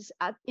here, which is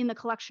in the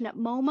collection at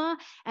MoMA,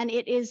 and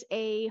it is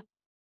a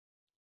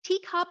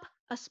teacup,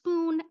 a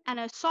spoon,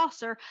 and a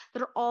saucer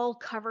that are all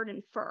covered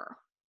in fur.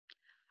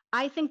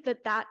 I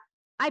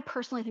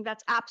personally think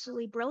that's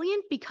absolutely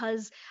brilliant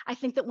because I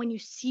think that when you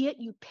see it,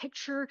 you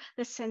picture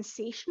the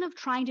sensation of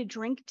trying to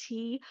drink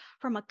tea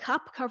from a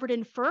cup covered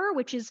in fur,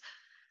 which is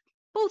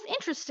both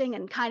interesting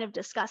and kind of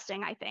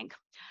disgusting, I think.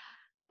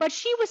 But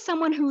she was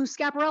someone who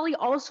Schiaparelli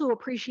also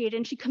appreciated,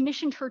 and she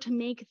commissioned her to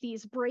make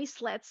these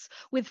bracelets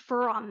with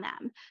fur on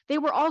them. They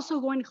were also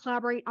going to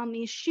collaborate on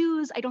these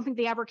shoes. I don't think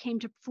they ever came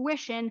to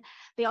fruition.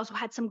 They also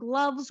had some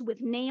gloves with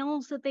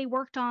nails that they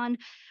worked on.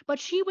 But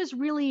she was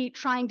really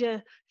trying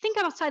to think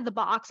outside the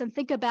box and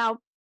think about,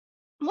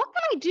 what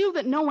can I do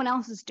that no one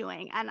else is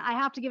doing? And I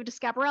have to give it to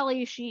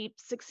Schiaparelli. She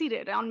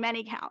succeeded on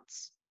many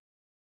counts.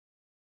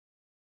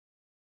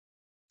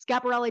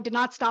 Schiaparelli did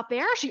not stop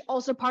there. She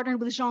also partnered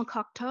with Jean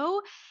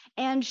Cocteau,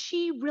 and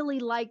she really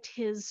liked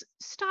his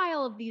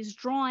style of these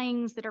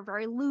drawings that are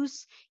very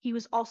loose. He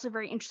was also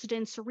very interested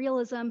in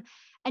surrealism.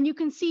 And you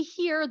can see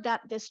here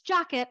that this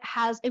jacket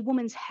has a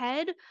woman's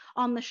head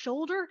on the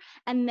shoulder.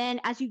 And then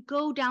as you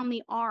go down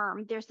the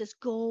arm, there's this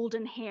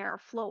golden hair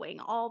flowing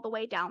all the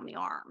way down the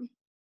arm.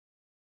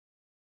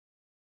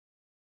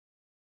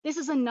 This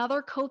is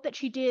another coat that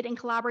she did in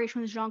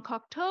collaboration with Jean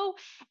Cocteau,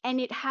 and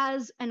it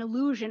has an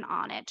illusion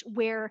on it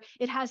where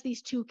it has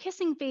these two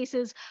kissing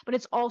faces, but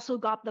it's also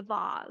got the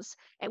vase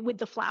with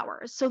the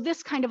flowers. So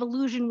this kind of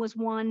illusion was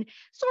one,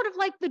 sort of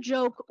like the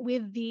joke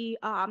with the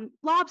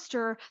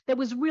lobster, that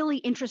was really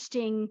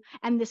interesting,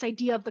 and this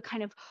idea of the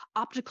kind of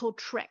optical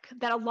trick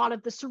that a lot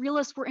of the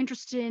surrealists were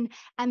interested in,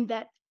 and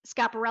that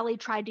Schiaparelli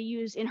tried to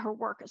use in her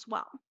work as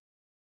well.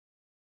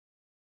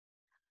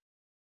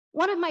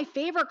 One of my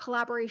favorite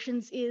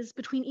collaborations is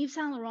between Yves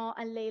Saint Laurent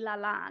and Leila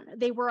Lan.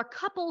 They were a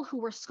couple who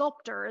were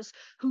sculptors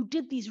who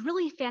did these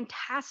really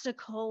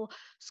fantastical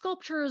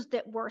sculptures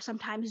that were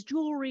sometimes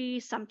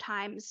jewelry,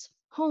 sometimes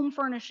home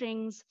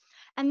furnishings.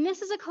 And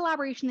this is a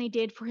collaboration they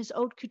did for his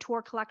haute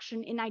couture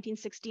collection in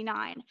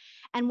 1969.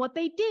 And what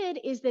they did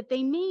is that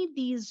they made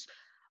these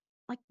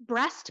like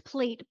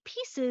breastplate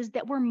pieces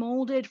that were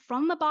molded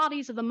from the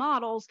bodies of the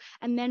models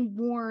and then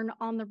worn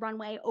on the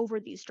runway over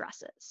these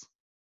dresses.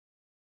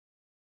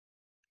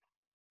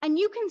 And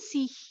you can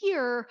see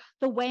here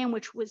the way in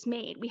which it was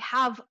made. We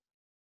have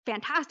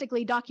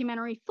fantastically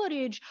documentary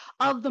footage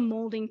of the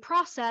molding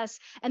process,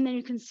 and then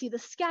you can see the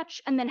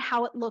sketch and then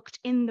how it looked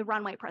in the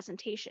runway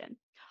presentation.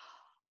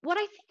 What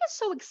I think is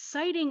so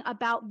exciting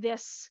about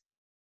this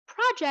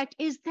project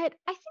is that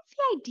I think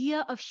the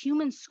idea of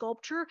human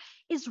sculpture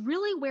is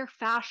really where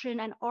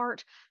fashion and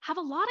art have a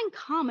lot in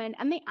common,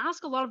 and they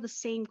ask a lot of the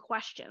same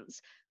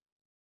questions.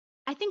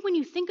 I think when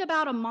you think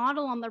about a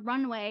model on the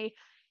runway,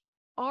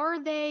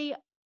 are they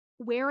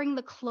wearing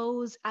the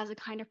clothes as a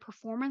kind of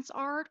performance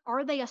art?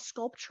 Are they a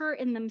sculpture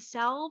in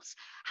themselves?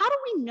 How do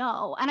we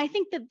know? And I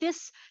think that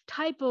this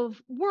type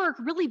of work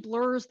really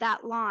blurs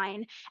that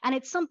line. And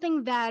it's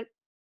something that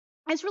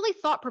is really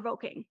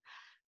thought-provoking.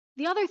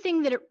 The other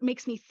thing that it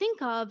makes me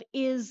think of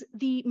is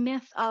the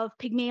myth of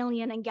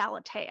Pygmalion and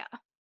Galatea.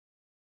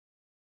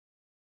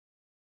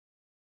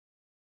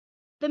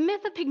 The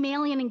myth of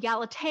Pygmalion and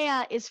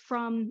Galatea is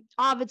from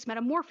Ovid's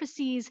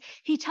Metamorphoses.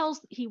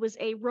 He was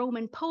a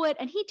Roman poet,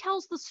 and he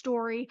tells the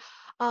story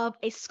of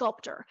a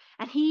sculptor.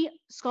 And he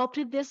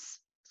sculpted this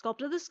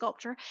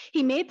sculpture.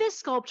 He made this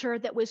sculpture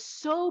that was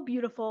so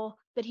beautiful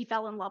that he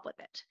fell in love with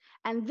it.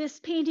 And this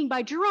painting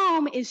by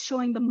Jerome is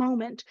showing the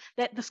moment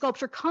that the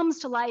sculpture comes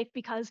to life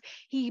because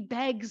he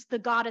begs the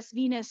goddess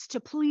Venus to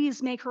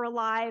please make her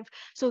alive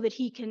so that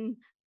he can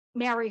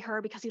marry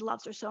her because he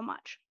loves her so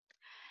much.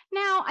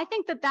 Now, I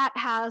think that that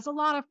has a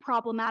lot of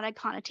problematic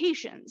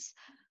connotations.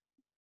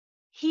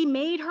 He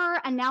made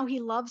her, and now he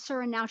loves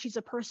her, and now she's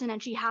a person,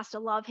 and she has to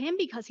love him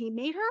because he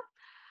made her.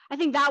 I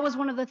think that was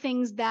one of the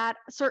things that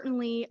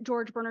certainly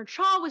George Bernard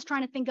Shaw was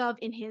trying to think of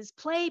in his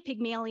play,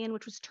 Pygmalion,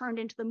 which was turned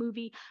into the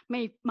movie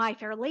My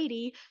Fair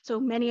Lady. So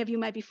many of you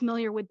might be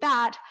familiar with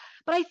that.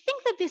 But I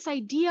think that this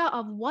idea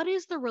of what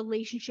is the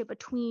relationship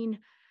between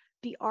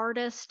the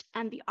artist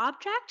and the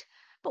object.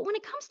 But when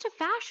it comes to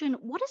fashion,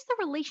 what is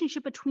the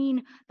relationship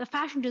between the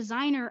fashion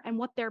designer and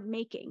what they're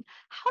making?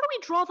 How do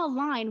we draw the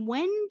line?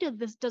 When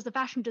does the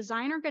fashion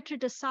designer get to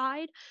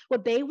decide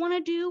what they want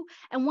to do?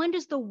 And when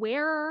does the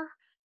wearer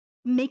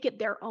make it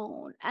their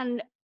own?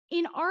 And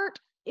in art,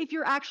 if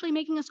you're actually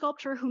making a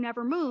sculpture who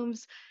never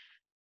moves,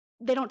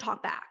 they don't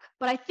talk back.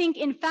 But I think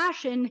in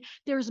fashion,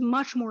 there's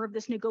much more of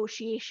this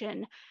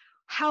negotiation.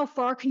 How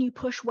far can you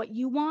push what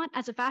you want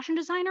as a fashion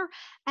designer?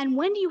 And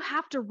when do you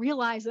have to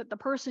realize that the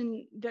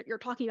person that you're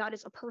talking about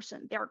is a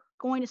person? They're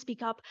going to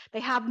speak up. They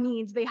have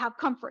needs. They have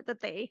comfort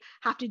that they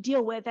have to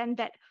deal with. And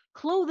that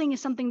clothing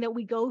is something that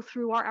we go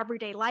through our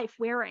everyday life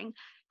wearing.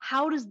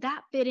 How does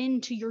that fit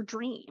into your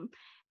dream?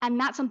 And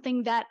that's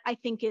something that I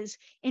think is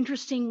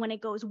interesting when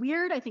it goes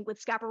weird. I think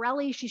with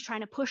Schiaparelli, she's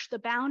trying to push the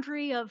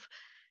boundary of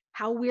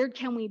how weird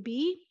can we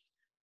be?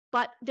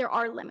 But there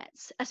are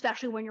limits,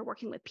 especially when you're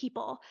working with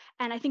people.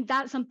 And I think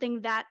that's something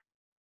that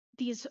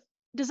these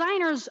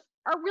designers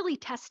are really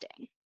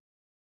testing.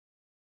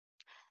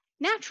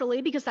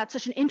 Naturally, because that's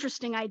such an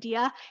interesting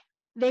idea,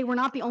 they were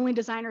not the only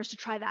designers to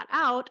try that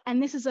out. And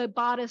this is a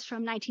bodice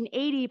from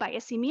 1980 by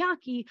Issey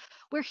Miyake,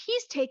 where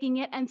he's taking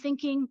it and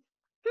thinking,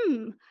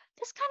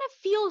 this kind of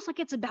feels like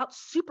it's about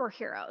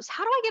superheroes.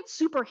 How do I get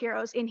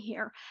superheroes in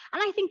here?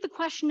 And I think the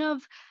question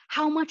of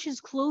how much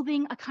is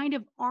clothing a kind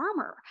of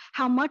armor?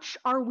 How much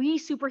are we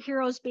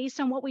superheroes based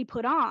on what we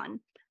put on?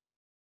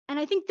 And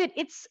I think that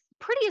it's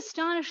pretty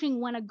astonishing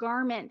when a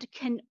garment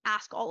can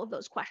ask all of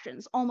those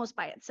questions almost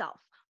by itself.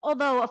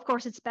 Although, of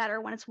course, it's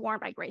better when it's worn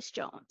by Grace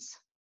Jones.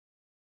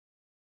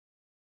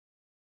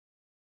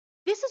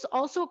 This is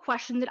also a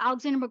question that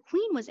Alexander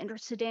McQueen was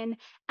interested in,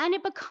 and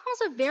it becomes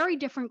a very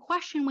different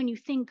question when you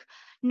think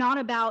not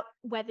about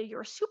whether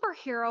you're a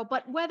superhero,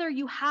 but whether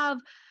you have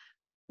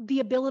the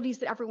abilities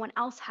that everyone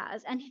else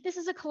has. And this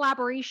is a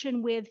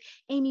collaboration with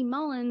Amy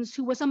Mullins,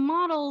 who was a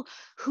model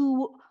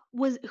who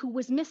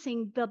was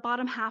missing the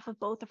bottom half of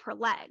both of her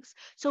legs.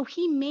 So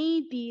he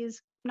made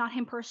these, not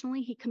him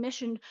personally, he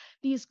commissioned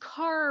these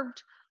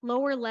carved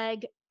lower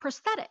leg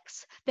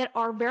prosthetics that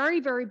are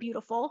very, very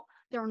beautiful.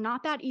 They're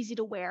not that easy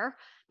to wear,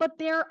 but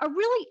they're a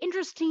really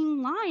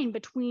interesting line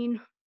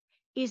between,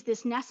 is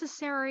this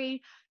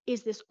necessary?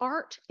 Is this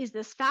art? Is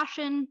this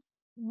fashion?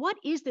 What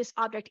is this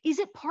object? Is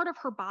it part of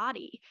her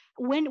body?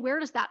 Where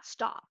does that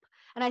stop?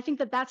 And I think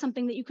that that's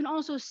something that you can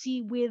also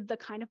see with the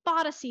kind of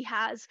bodice he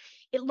has.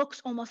 It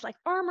looks almost like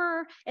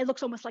armor. It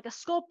looks almost like a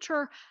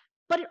sculpture,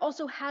 but it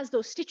also has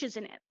those stitches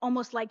in it,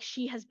 almost like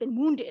she has been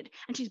wounded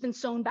and she's been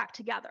sewn back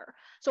together.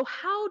 So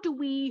how do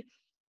we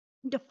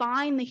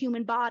define the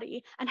human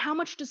body, and how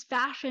much does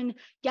fashion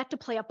get to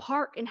play a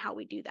part in how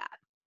we do that?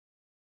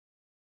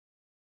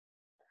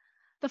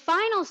 The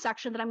final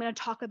section that I'm going to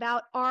talk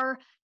about are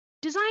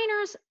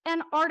designers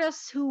and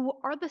artists who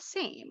are the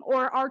same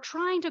or are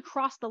trying to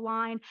cross the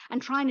line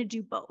and trying to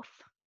do both.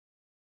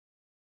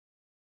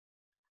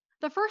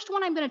 The first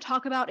one I'm going to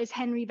talk about is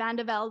Henry van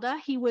de Velde.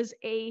 He was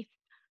a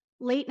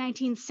late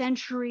 19th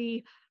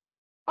century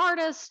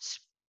artist.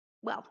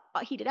 Well,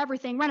 he did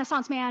everything,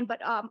 Renaissance man,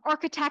 but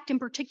architect in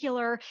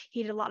particular.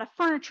 He did a lot of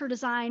furniture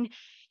design.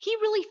 He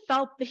really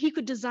felt that he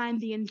could design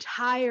the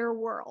entire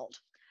world.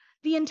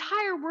 The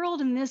entire world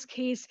in this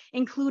case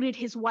included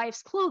his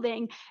wife's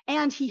clothing,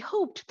 and he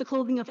hoped the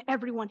clothing of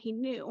everyone he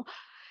knew.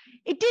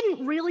 It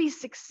didn't really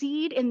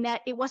succeed in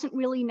that it wasn't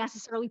really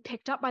necessarily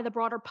picked up by the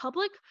broader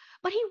public,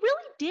 but he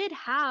really did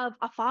have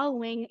a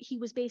following. He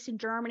was based in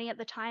Germany at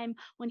the time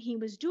when he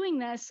was doing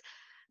this,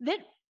 that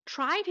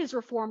tried his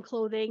reform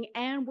clothing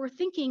and were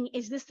thinking,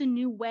 is this the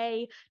new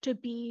way to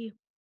be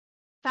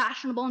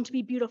fashionable and to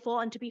be beautiful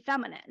and to be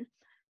feminine?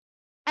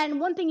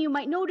 And one thing you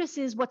might notice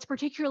is what's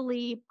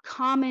particularly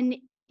common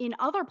in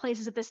other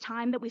places at this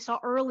time that we saw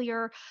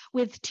earlier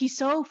with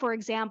Tissot, for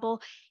example,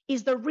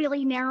 is the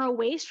really narrow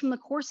waist from the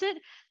corset.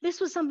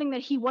 This was something that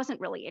he wasn't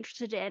really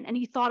interested in, and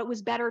he thought it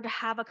was better to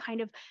have a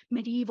kind of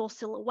medieval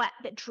silhouette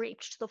that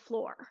draped to the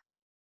floor.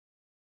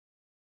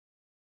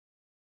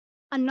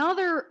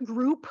 Another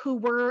group who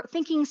were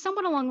thinking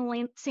somewhat along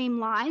the same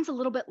lines a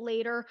little bit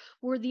later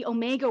were the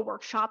Omega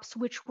workshops,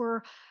 which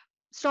were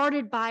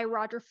started by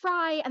Roger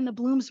Fry and the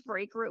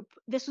Bloomsbury Group.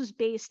 This was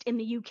based in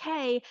the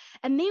UK,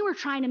 and they were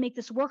trying to make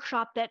this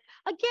workshop that,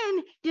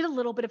 again, did a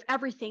little bit of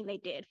everything. They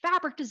did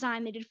fabric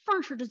design, they did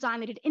furniture design,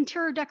 they did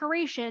interior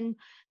decoration,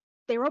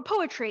 they wrote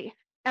poetry,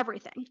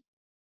 everything.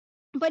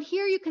 But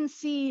here you can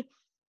see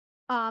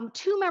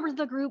two members of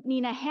the group,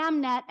 Nina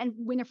Hamnet and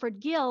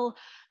Winifred Gill,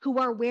 who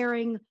are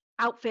wearing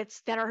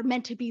outfits that are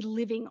meant to be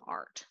living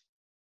art.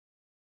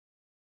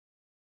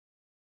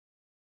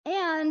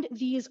 And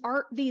these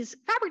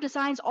fabric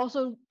designs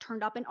also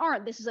turned up in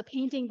art. This is a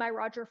painting by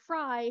Roger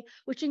Fry,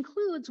 which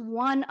includes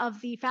one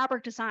of the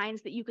fabric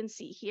designs that you can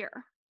see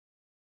here.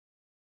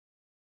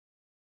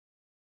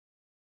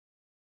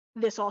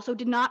 This also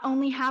did not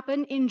only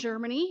happen in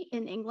Germany,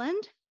 in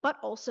England, but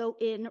also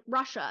in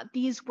Russia.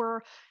 These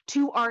were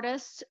two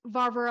artists,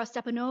 Varvara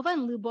Stepanova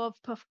and Lyubov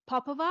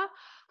Popova,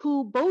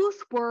 who both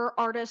were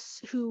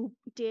artists who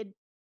did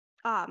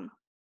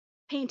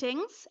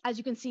paintings, as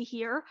you can see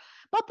here,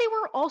 but they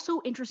were also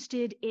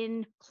interested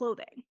in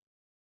clothing.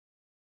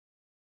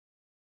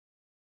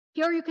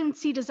 Here you can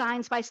see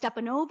designs by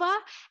Stepanova,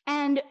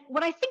 and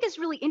what I think is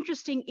really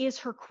interesting is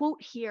her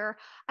quote here: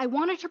 "I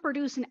wanted to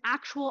produce an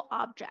actual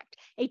object,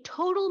 a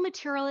total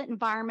material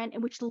environment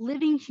in which the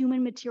living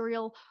human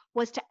material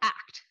was to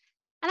act."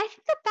 And I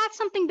think that that's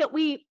something that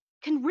we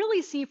can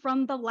really see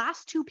from the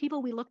last two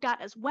people we looked at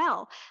as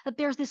well, that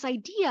there's this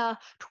idea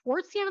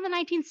towards the end of the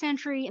 19th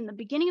century and the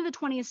beginning of the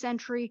 20th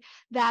century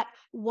that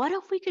what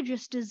if we could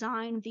just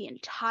design the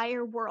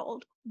entire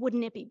world?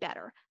 Wouldn't it be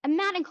better? And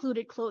that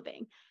included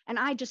clothing. And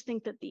I just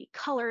think that the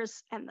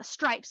colors and the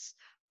stripes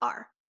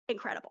are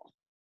incredible.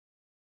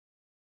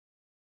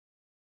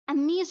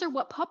 And these are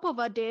what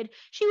Popova did.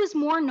 She was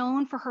more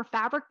known for her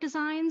fabric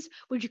designs,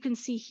 which you can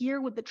see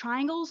here with the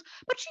triangles,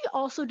 but she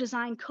also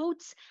designed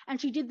coats, and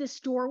she did this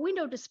store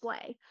window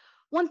display.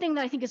 One thing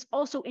that I think is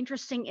also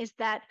interesting is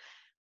that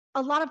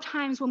a lot of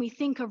times when we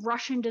think of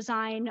Russian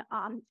design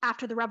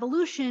after the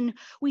revolution,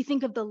 we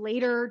think of the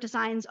later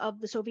designs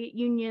of the Soviet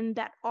Union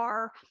that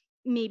are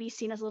maybe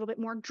seen as a little bit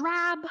more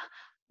drab.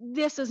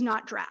 This is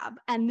not drab,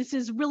 and this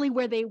is really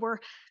where they were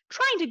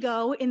trying to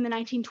go in the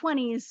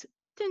 1920s.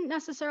 didn't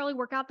necessarily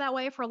work out that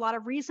way for a lot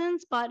of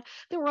reasons, but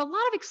there were a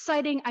lot of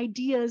exciting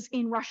ideas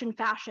in Russian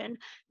fashion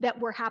that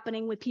were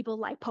happening with people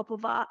like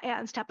Popova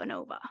and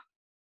Stepanova.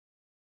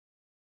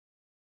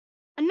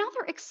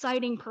 Another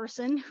exciting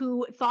person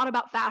who thought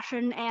about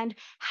fashion and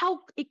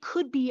how it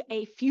could be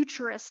a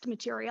futurist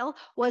material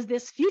was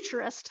this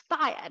futurist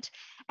Thiet.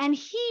 And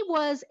he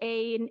was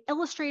an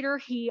illustrator.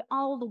 He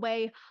all the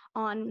way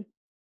on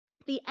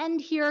the end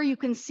here, you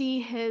can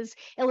see his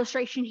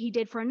illustration he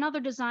did for another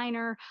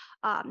designer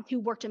who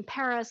worked in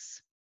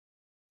Paris,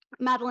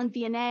 Madeleine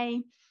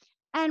Vianney.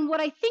 And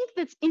what I think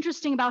that's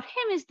interesting about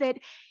him is that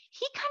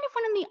he kind of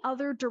went in the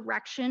other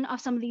direction of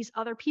some of these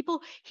other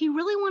people. He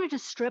really wanted to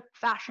strip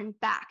fashion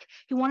back.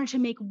 He wanted to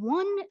make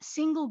one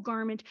single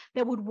garment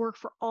that would work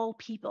for all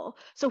people.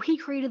 So he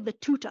created the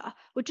tuta,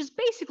 which is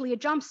basically a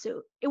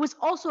jumpsuit. It was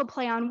also a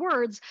play on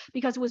words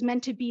because it was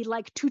meant to be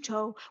like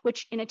tutto,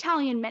 which in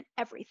Italian meant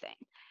everything.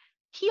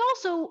 He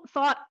also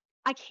thought,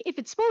 if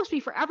it's supposed to be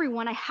for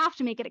everyone, I have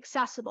to make it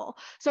accessible.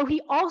 So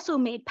he also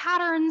made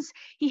patterns.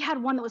 He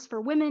had one that was for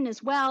women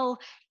as well.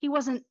 He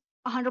wasn't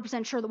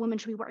 100% sure that women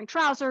should be wearing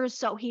trousers,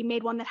 so he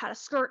made one that had a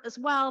skirt as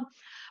well.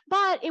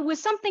 But it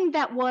was something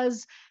that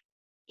was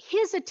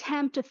his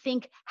attempt to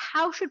think,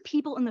 how should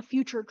people in the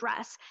future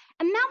dress?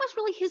 And that was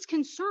really his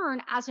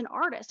concern as an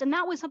artist. And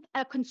that was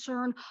a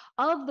concern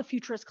of the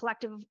Futurist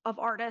collective of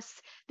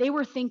artists. They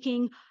were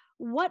thinking,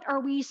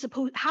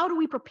 how do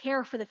we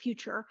prepare for the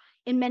future?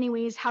 In many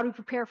ways, how do we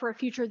prepare for a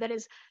future that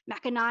is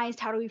mechanized?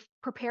 How do we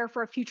prepare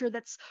for a future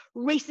that's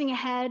racing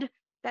ahead,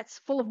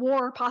 that's full of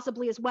war,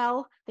 possibly as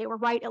well? They were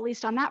right, at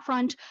least on that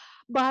front.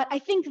 But I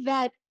think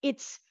that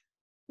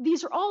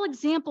these are all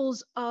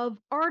examples of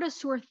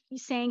artists who are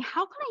saying,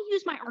 how can I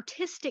use my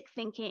artistic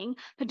thinking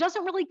that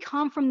doesn't really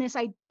come from this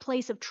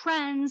place of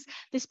trends,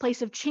 this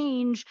place of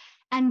change,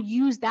 and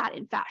use that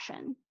in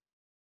fashion?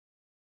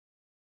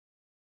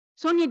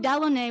 Sonia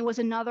Delaunay was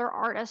another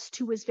artist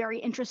who was very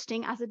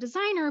interesting as a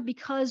designer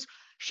because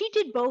she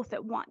did both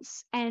at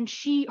once. And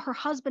her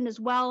husband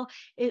as well,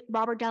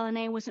 Robert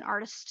Delaunay, was an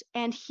artist,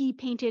 and he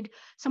painted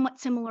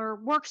somewhat similar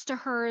works to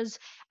hers.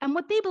 And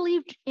what they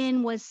believed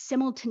in was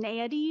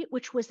simultaneity,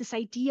 which was this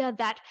idea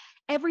that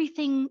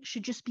everything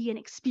should just be an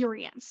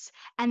experience,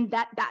 and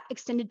that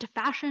extended to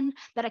fashion,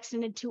 that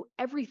extended to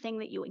everything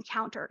that you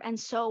encountered. And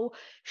so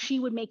she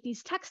would make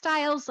these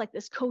textiles like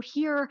this coat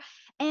here,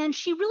 and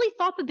she really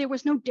thought that there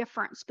was no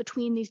difference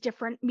between these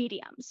different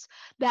mediums,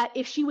 that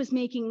if she was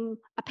making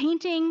a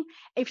painting,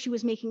 if she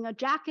was making a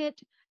jacket,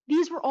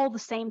 these were all the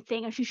same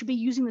thing, and she should be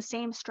using the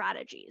same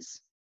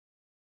strategies.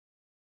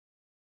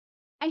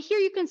 And here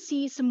you can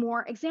see some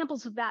more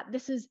examples of that.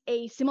 This is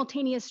a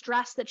simultaneous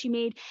dress that she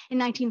made in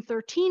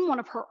 1913, one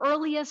of her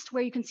earliest,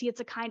 where you can see it's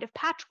a kind of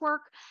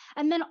patchwork.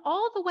 And then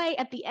all the way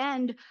at the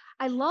end,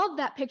 I love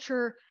that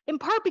picture in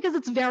part because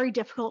it's very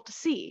difficult to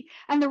see.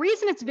 And the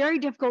reason it's very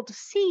difficult to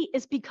see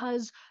is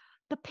because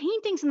the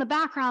paintings in the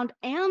background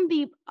and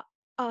the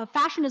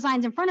fashion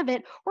designs in front of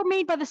it were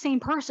made by the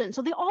same person.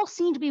 So they all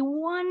seem to be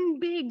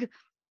one big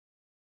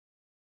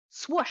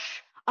swoosh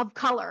of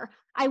color.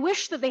 I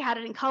wish that they had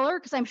it in color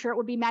because I'm sure it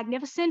would be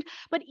magnificent,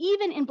 but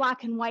even in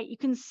black and white, you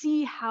can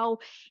see how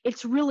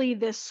it's really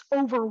this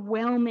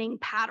overwhelming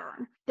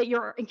pattern that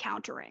you're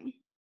encountering.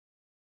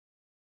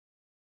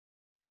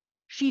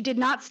 She did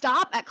not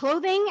stop at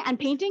clothing and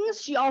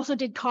paintings. She also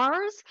did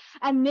cars,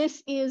 and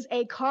this is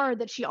a car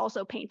that she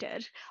also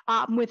painted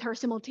with her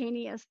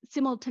simultaneous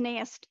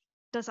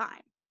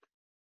design.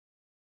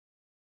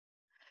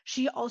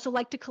 She also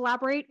liked to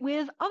collaborate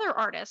with other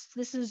artists.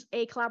 This is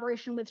a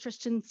collaboration with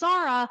Tristan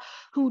Tzara,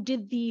 who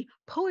did the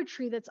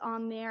poetry that's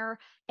on there.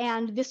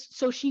 And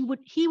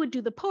he would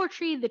do the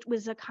poetry that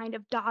was a kind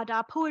of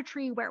Dada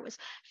poetry where it was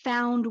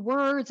found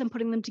words and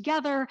putting them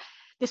together.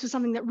 This was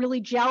something that really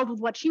gelled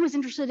with what she was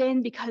interested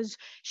in because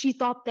she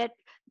thought that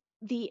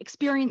the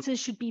experiences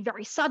should be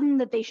very sudden,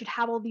 that they should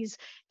have all these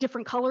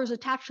different colors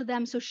attached to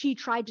them. So she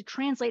tried to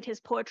translate his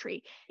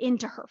poetry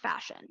into her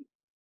fashion.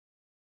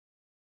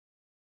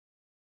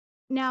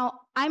 Now,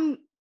 I'm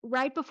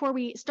right before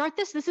we start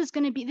this is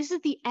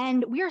the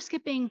end. We are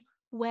skipping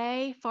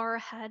way far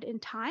ahead in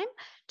time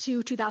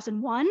to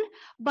 2001,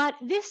 but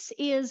this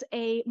is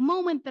a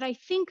moment that I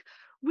think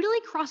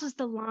really crosses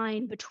the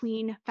line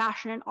between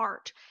fashion and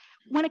art.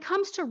 When it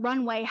comes to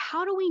runway,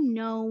 how do we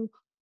know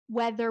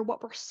whether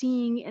what we're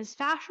seeing is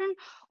fashion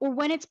or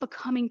when it's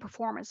becoming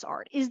performance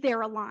art? Is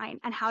there a line,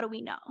 and how do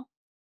we know?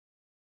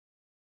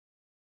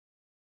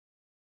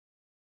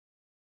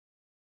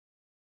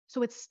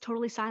 So it's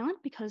totally silent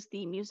because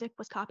the music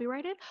was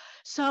copyrighted.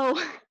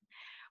 So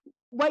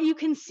what you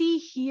can see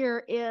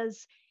here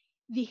is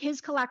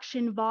his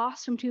collection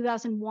Voss from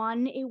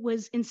 2001. It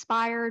was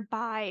inspired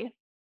by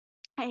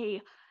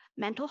a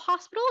mental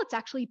hospital. It's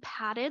actually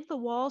padded, the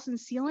walls and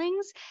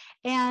ceilings,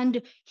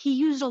 and he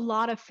used a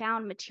lot of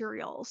found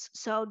materials.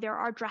 So there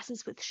are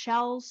dresses with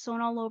shells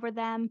sewn all over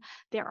them.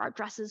 There are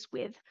dresses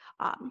with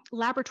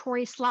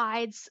laboratory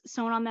slides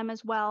sewn on them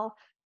as well,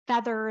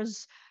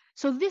 feathers.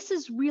 So this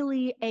is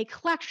really a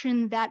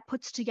collection that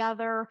puts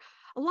together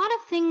a lot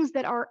of things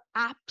that are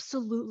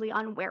absolutely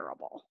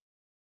unwearable.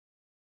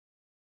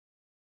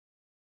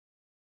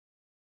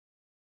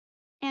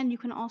 And you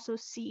can also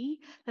see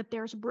that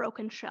there's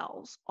broken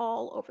shelves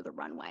all over the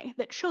runway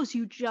that shows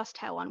you just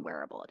how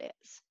unwearable it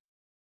is.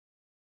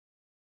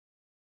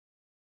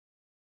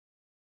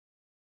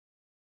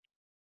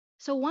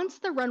 So once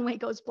the runway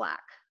goes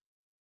black,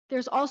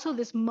 there's also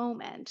this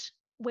moment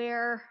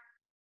where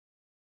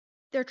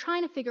they're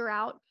trying to figure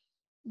out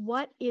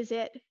what is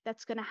it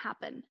that's going to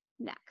happen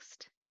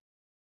next.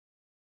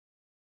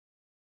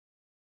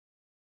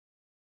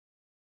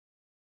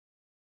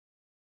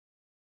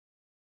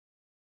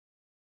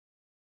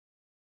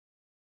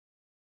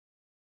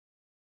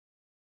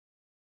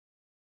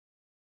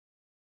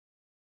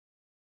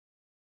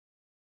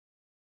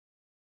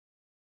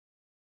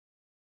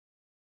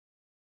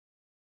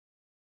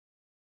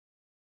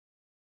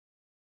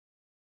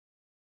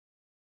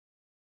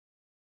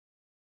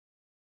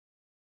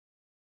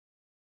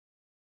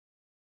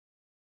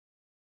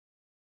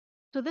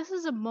 So this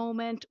is a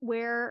moment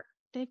where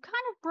they've kind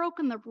of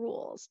broken the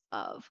rules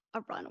of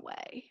a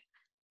runway.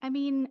 I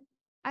mean,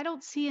 I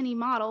don't see any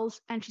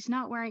models and she's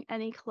not wearing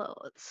any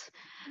clothes.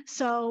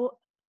 So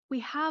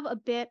we have a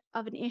bit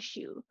of an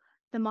issue.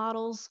 The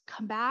models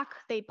come back,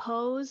 they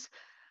pose,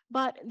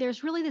 but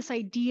there's really this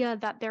idea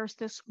that there's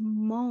this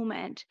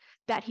moment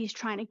that he's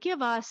trying to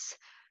give us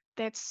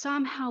that's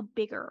somehow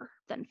bigger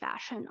than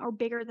fashion or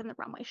bigger than the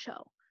runway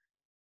show.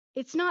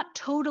 It's not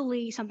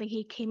totally something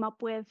he came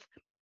up with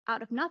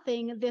out of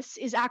nothing. This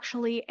is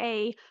actually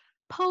a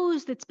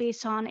pose that's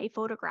based on a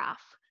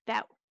photograph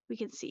that we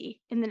can see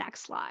in the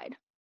next slide.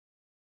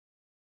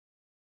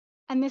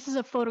 And this is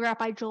a photograph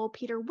by Joel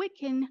Peter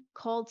Witkin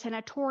called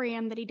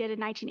Sanatorium that he did in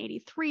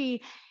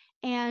 1983.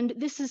 And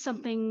this is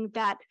something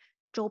that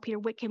Joel Peter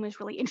Witkin was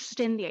really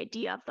interested in, the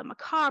idea of the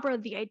macabre,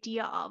 the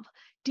idea of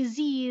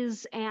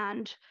disease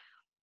and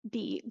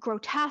the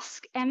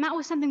grotesque. And that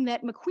was something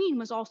that McQueen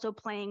was also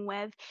playing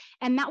with.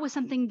 And that was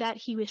something that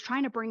he was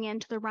trying to bring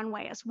into the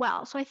runway as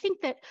well. So I think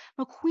that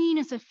McQueen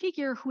is a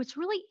figure who it's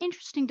really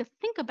interesting to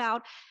think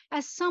about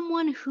as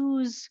someone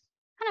who's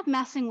kind of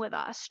messing with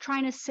us,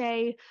 trying to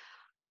say,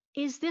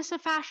 is this a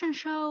fashion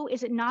show?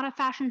 Is it not a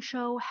fashion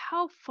show?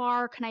 How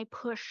far can I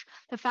push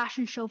the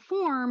fashion show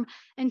form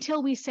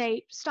until we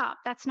say, stop,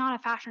 that's not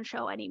a fashion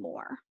show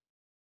anymore?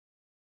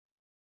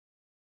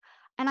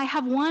 And I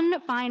have one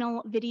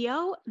final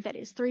video that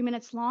is 3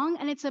 minutes long,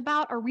 and it's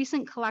about a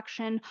recent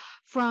collection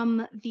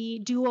from the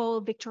duo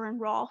Victor and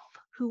Rolf,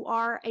 who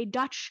are a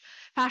Dutch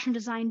fashion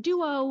design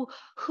duo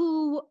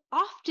who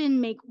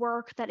often make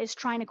work that is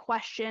trying to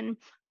question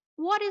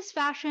what is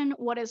fashion,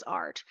 what is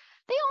art.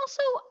 They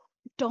also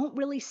don't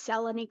really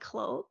sell any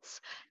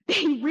clothes.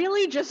 They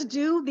really just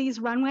do these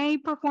runway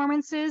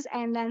performances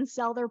and then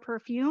sell their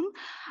perfume.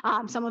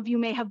 Some of you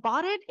may have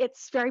bought it.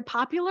 It's very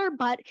popular,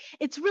 but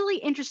it's really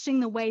interesting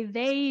the way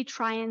they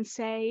try and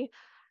say,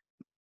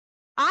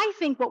 I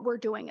think what we're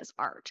doing is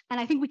art. And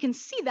I think we can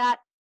see that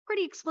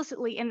pretty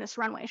explicitly in this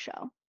runway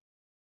show.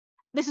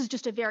 This is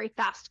just a very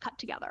fast cut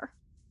together.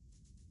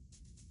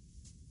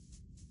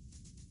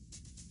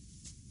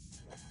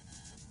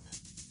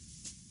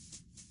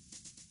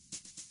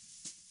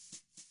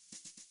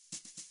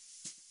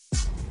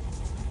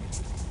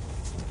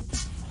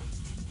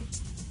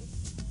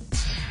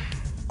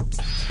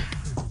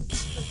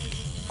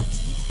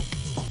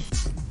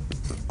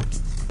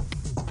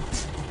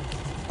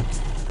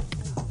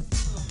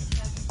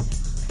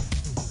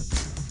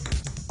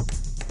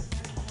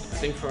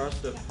 I think for us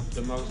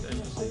the most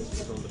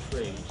emphasis is on the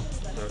frames,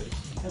 so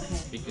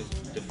it's because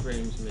the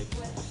frames make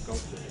the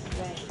sculpture.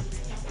 Right.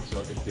 So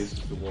if this is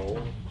the wall,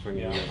 20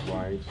 years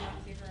wide,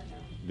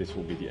 this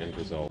will be the end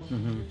result.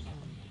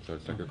 So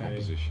it's like a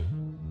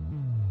composition.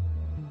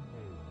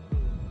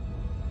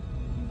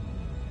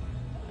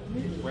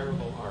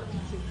 Wearable art.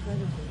 It's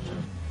incredible.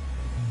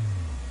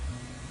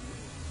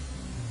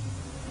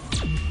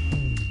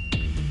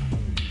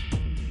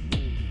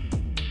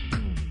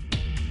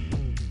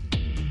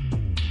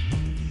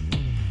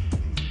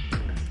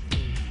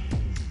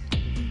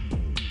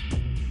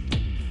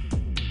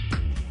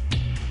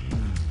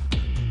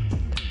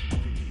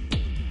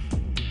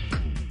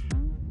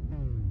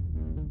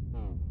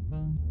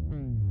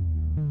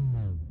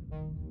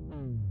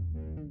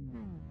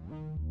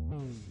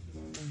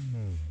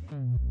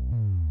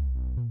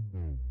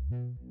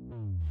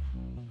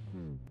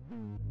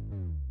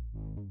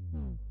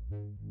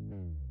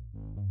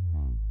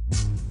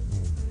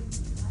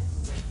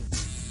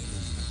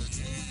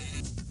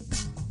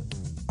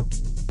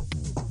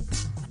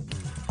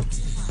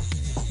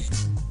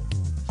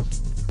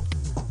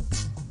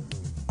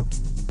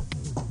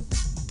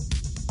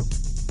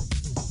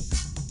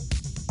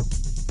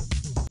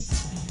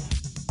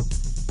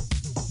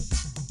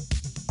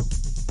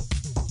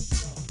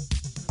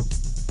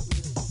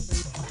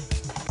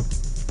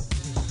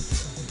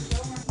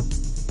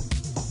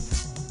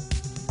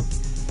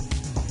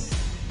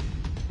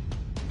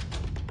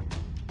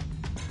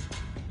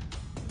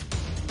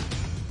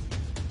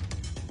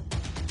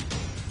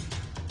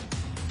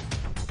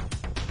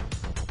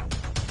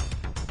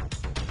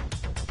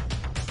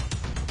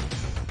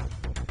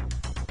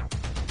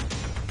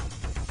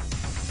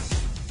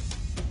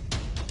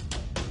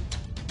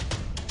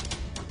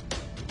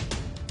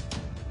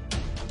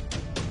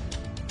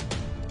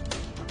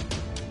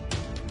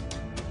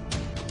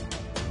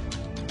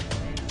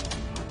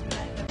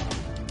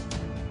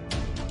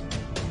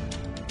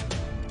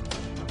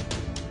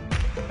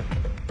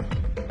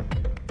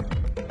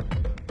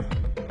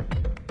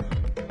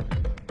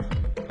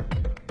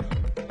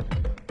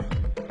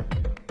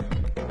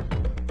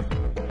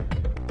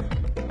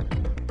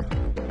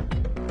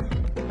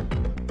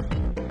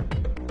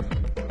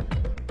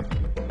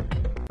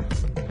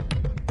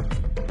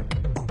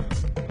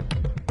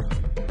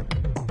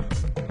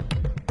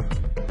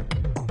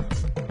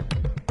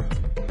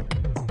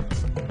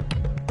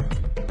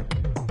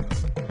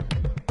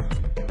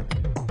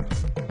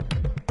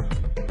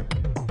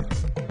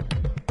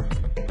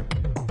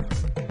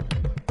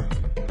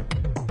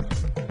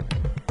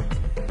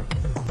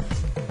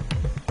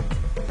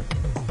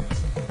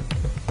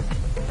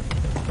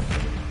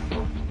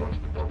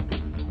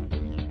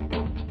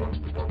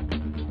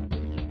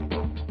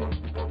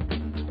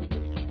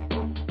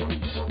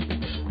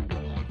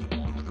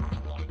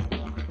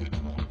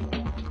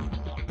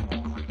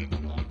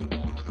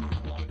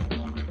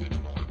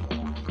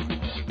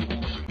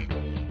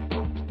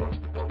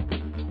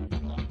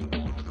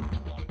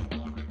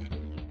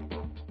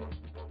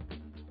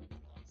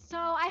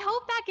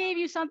 gave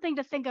you something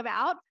to think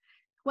about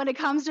when it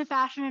comes to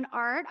fashion and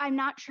art. I'm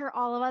not sure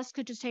all of us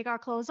could just take our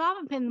clothes off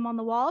and pin them on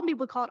the wall and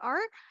people call it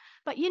art,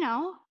 but you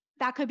know,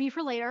 that could be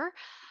for later.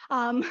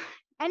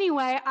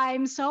 Anyway,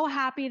 I'm so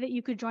happy that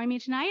you could join me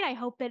tonight. I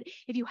hope that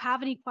if you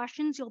have any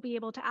questions, you'll be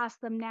able to ask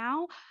them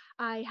now.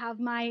 I have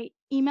my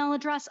email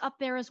address up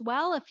there as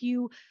well. If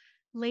you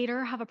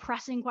later have a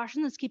pressing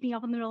question that's keeping you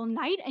up in the middle of the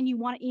night and you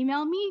want to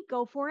email me,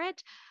 go for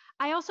it.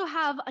 I also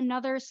have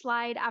another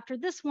slide after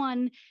this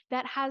one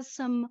that has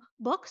some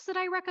books that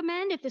I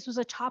recommend. If this was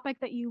a topic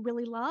that you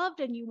really loved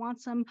and you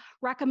want some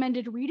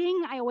recommended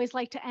reading, I always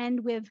like to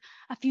end with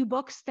a few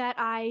books that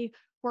I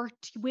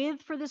worked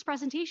with for this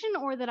presentation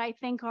or that I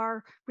think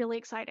are really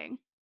exciting.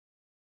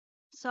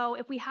 So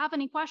if we have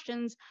any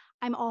questions,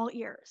 I'm all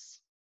ears.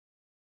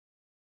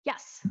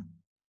 Yes.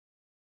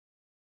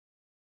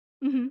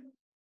 The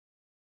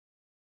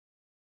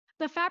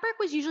fabric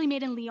was usually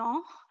made in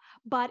Lyon,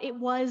 but it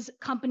was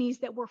companies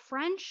that were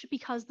French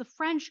because the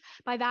French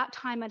by that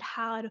time had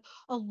had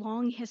a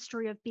long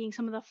history of being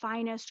some of the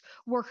finest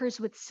workers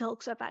with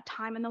silks at that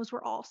time, and those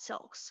were all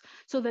silks.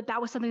 So that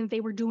was something that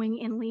they were doing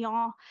in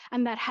Lyon,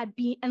 and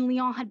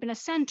Lyon had been a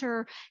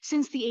center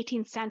since the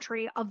 18th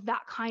century of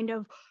that kind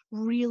of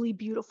really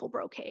beautiful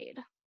brocade.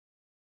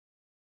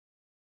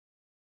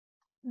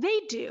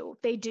 They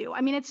do. I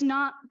mean, it's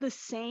not the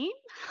same.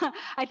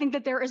 I think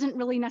that there isn't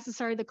really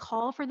necessarily the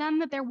call for them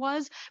that there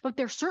was, but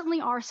there certainly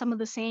are some of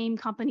the same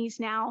companies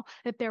now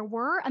that there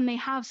were, and they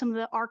have some of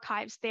the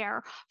archives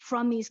there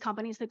from these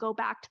companies that go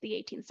back to the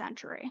 18th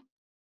century.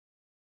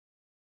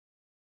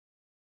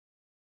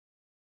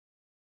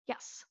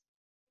 Yes.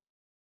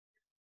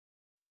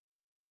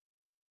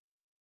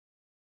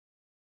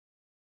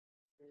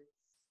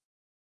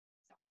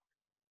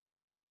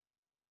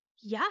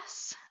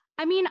 Yes.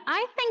 I mean,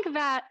 I think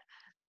that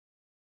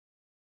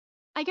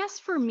I guess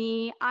for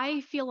me, I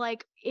feel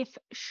like if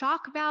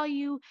shock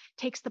value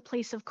takes the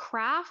place of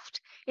craft,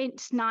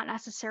 it's not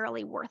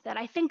necessarily worth it.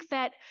 I think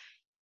that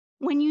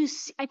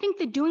I think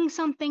that doing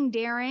something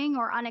daring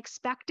or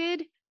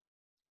unexpected,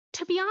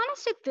 to be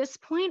honest, at this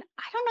point,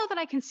 I don't know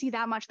that I can see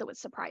that much that would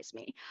surprise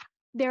me.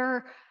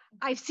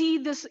 I see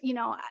this, you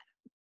know,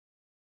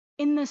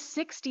 in the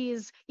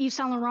 60s, Yves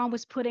Saint Laurent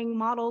was putting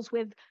models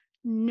with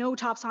no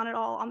tops on at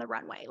all on the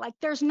runway. Like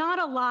there's not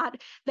a lot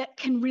that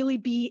can really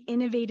be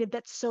innovative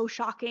that's so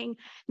shocking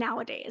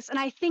nowadays. And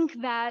I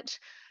think that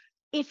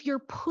if you're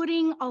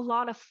putting a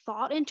lot of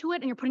thought into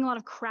it and you're putting a lot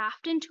of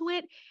craft into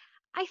it,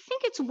 I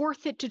think it's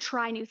worth it to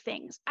try new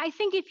things. I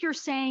think if you're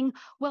saying,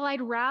 well,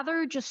 I'd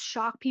rather just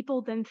shock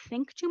people than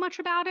think too much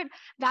about it,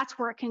 that's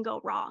where it can go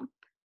wrong.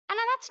 And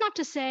that's not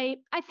to say,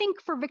 I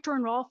think for Victor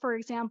and Rolf, for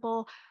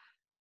example,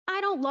 I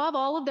don't love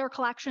all of their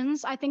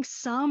collections. I think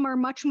some are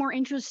much more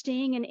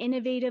interesting and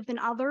innovative than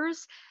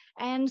others.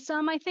 And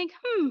some I think,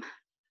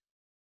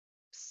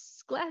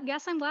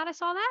 guess I'm glad I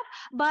saw that.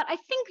 But I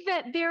think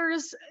that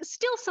there's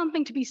still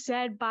something to be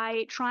said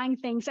by trying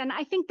things. And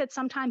I think that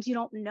sometimes you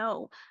don't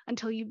know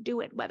until you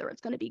do it, whether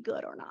it's going to be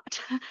good or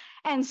not.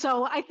 And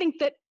so I think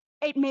that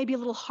it may be a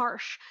little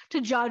harsh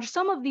to judge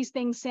some of these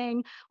things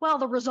saying, well,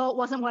 the result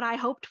wasn't what I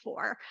hoped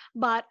for.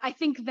 But I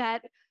think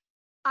that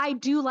I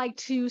do like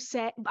to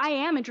say, I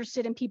am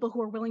interested in people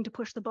who are willing to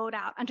push the boat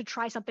out and to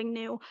try something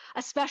new,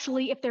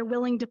 especially if they're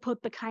willing to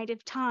put the kind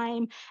of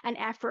time and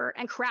effort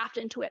and craft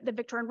into it that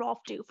Victor and Rolf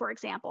do, for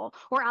example,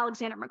 or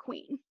Alexander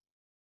McQueen.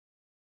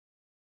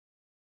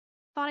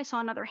 Thought I saw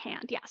another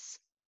hand, yes.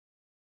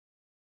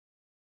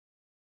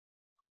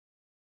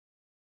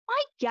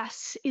 My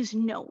guess is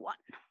no one.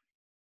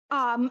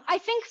 I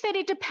think that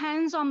it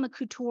depends on the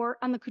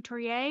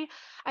couturier.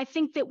 I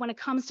think that when it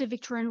comes to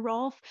Victor and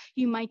Rolf,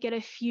 you might get a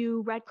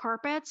few red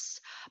carpets,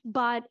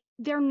 but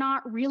they're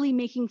not really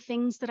making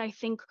things that I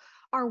think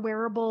are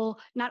wearable,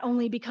 not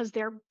only because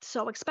they're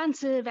so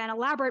expensive and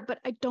elaborate, but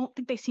I don't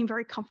think they seem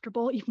very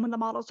comfortable, even when the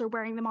models are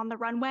wearing them on the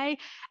runway.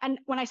 And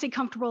when I say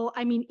comfortable,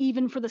 I mean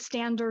even for the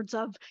standards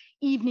of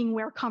evening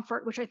wear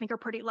comfort, which I think are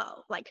pretty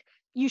low. Like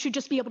you should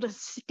just be able to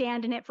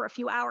stand in it for a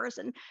few hours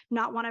and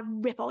not want to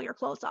rip all your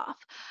clothes off.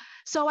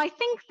 So I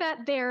think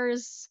that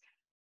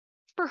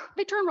for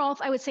Victor and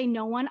Rolf, I would say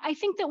no one. I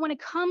think that when it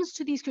comes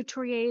to these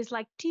couturiers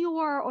like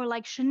Dior or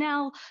like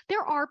Chanel,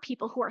 there are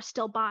people who are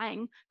still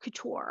buying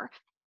couture.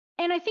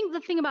 And I think the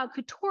thing about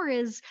couture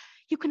is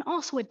you can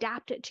also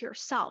adapt it to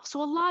yourself.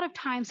 So a lot of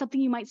times something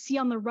you might see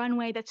on the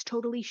runway that's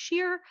totally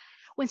sheer,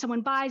 when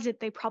someone buys it,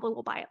 they probably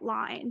will buy it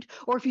lined.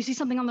 Or if you see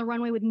something on the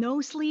runway with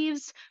no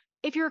sleeves,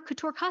 if you're a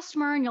couture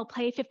customer and you'll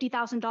pay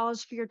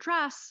 $50,000 for your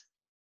dress,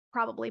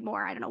 probably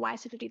more, I don't know why I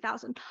said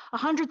 50,000,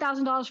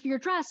 $100,000 for your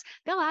dress,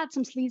 they'll add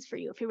some sleeves for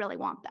you if you really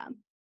want them.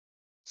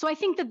 So I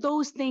think that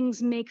those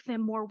things make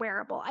them more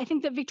wearable. I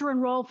think that Victor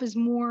and Rolf is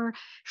more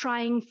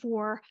trying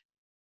for,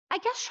 I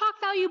guess, shock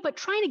value, but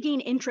trying to gain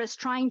interest,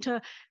 trying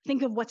to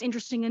think of what's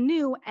interesting and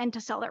new and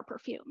to sell their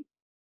perfume.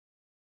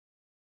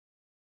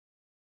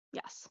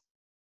 Yes.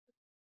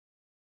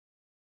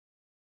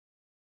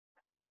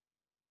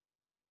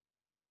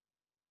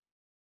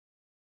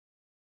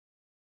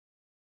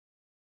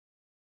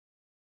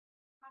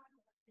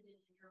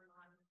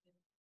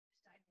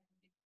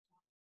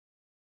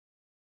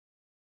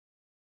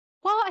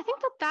 I think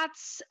that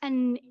that's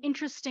an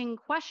interesting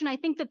question. I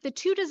think that the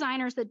two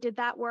designers that did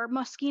that were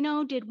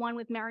Moschino did one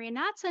with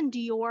marionettes, and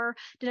Dior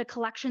did a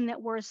collection that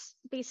was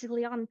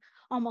basically on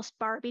almost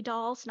Barbie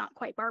dolls, not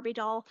quite Barbie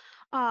doll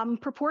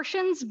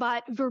proportions,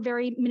 but were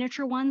very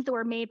miniature ones that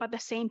were made by the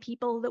same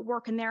people that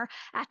work in their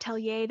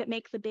atelier that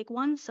make the big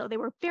ones. So they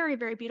were very,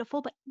 very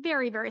beautiful, but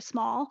very, very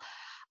small.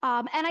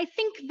 And I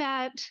think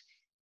that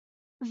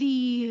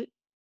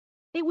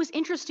it was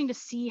interesting to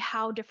see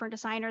how different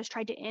designers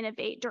tried to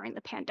innovate during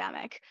the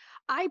pandemic.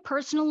 I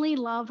personally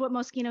loved what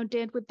Moschino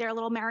did with their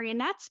little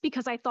marionettes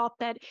because I thought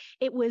that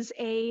it was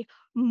a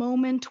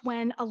moment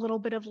when a little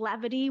bit of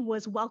levity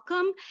was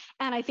welcome.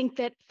 And I think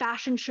that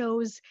fashion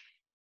shows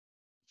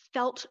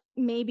felt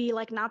maybe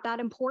like not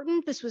that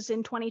important. This was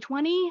in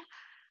 2020.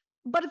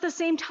 But at the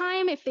same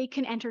time, if they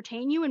can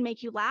entertain you and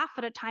make you laugh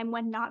at a time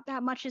when not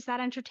that much is that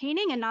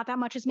entertaining and not that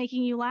much is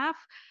making you laugh,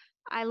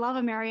 I love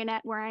a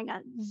marionette wearing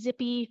a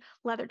zippy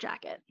leather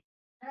jacket.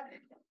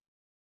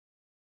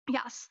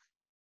 Yes.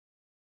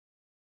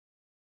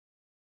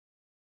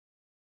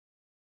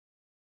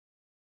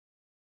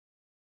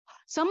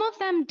 Some of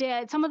them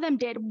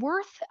did.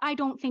 Worth, I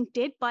don't think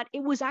did, but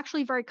it was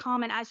actually very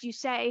common, as you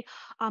say,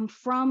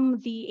 from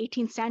the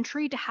 18th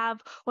century to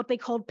have what they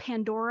called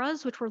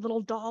Pandoras, which were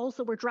little dolls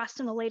that were dressed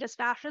in the latest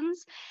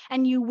fashions.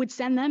 And you would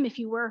send them if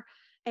you were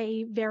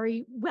a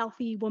very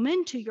wealthy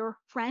woman to your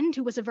friend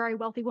who was a very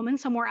wealthy woman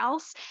somewhere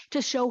else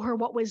to show her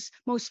what was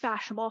most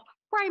fashionable,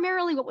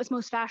 primarily what was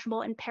most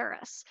fashionable in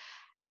Paris.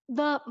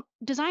 The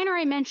designer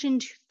I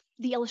mentioned,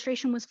 the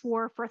illustration was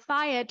for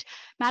Thiet,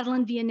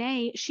 Madeleine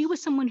Vianney. She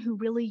was someone who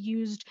really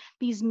used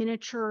these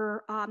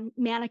miniature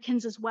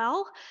mannequins as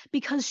well,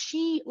 because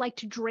she liked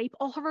to drape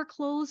all of her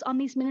clothes on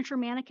these miniature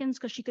mannequins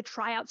because she could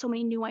try out so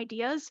many new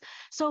ideas.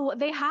 So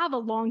they have a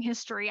long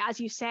history,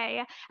 as you say.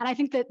 And I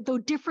think that the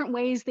different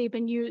ways they've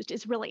been used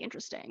is really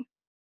interesting.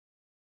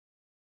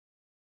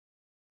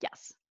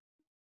 Yes.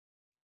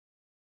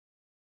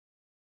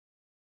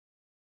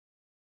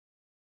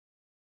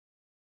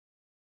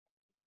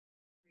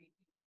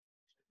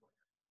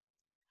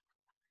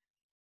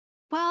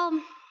 Well,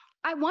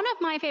 one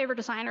of my favorite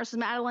designers is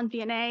Madeleine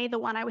Vianney, the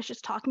one I was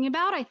just talking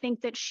about. I think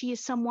that she is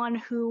someone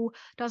who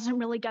doesn't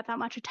really get that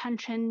much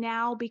attention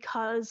now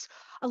because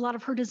a lot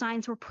of her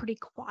designs were pretty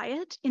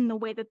quiet in the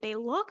way that they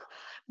look.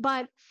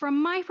 But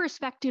from my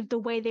perspective, the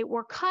way they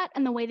were cut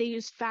and the way they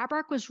used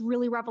fabric was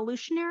really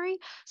revolutionary.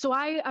 So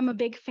I am a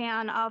big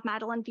fan of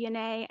Madeleine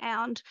Vianney,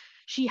 and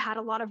she had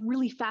a lot of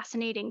really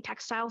fascinating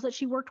textiles that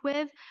she worked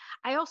with.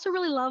 I also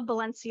really love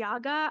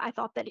Balenciaga.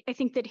 I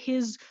think that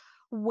his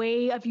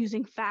way of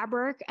using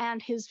fabric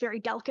and his very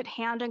delicate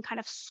hand and kind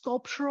of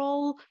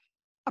sculptural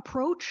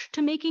approach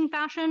to making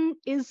fashion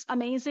is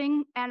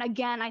amazing. And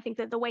again, I think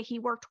that the way he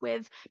worked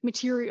with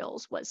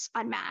materials was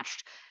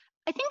unmatched.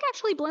 I think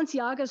actually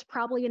Balenciaga is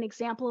probably an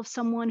example of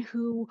someone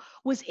who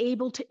was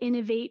able to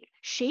innovate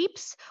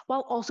shapes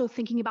while also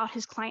thinking about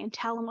his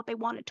clientele and what they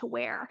wanted to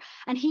wear.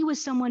 And he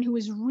was someone who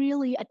was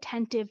really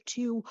attentive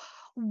to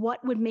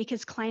what would make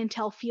his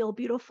clientele feel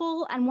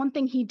beautiful. And one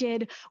thing he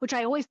did, which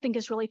I always think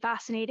is really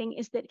fascinating,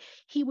 is that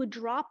he would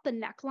drop the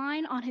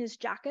neckline on his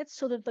jackets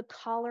so that the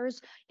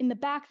collars in the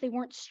back, they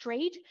weren't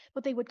straight,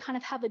 but they would kind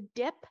of have a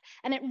dip,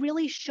 and it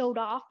really showed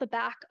off the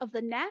back of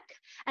the neck.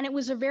 And it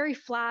was a very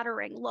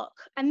flattering look.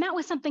 And that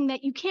was something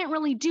that you can't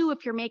really do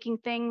if you're making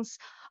things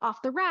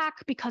off the rack,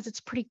 because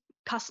it's pretty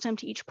custom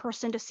to each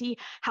person to see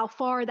how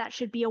far that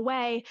should be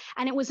away.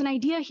 And it was an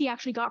idea he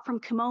actually got from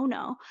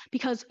kimono,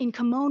 because in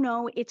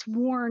kimono, it's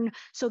worn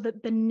so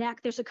that the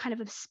neck, there's a kind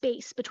of a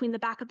space between the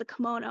back of the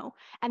kimono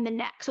and the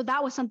neck. So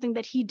that was something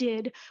that he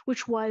did,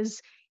 which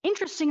was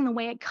interesting in the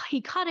way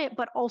he cut it,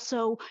 but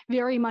also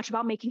very much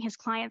about making his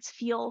clients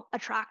feel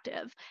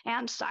attractive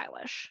and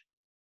stylish.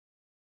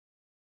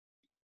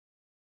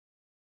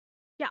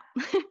 Yeah.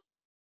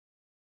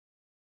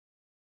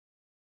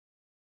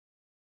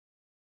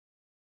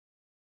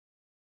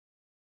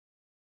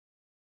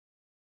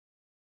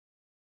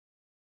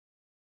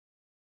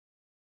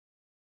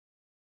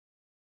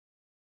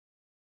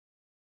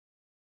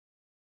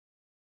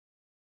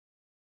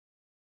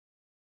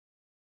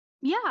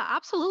 Yeah,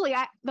 absolutely.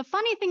 The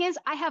funny thing is,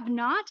 I have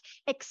not,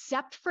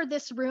 except for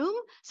this room.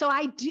 So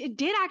I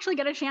did actually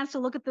get a chance to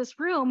look at this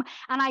room,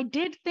 and I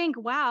did think,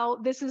 wow,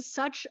 this is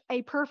such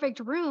a perfect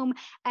room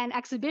and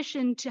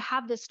exhibition to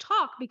have this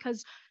talk,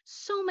 because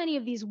so many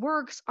of these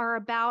works are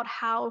about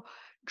how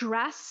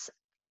dress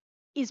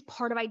is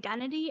part of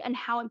identity and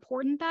how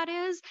important that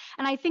is.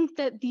 And I think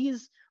that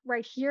these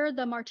right here,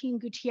 the Martine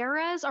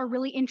Gutierrez, are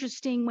really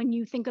interesting when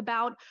you think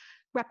about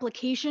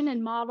replication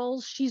and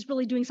models. She's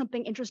really doing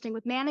something interesting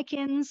with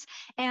mannequins.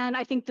 And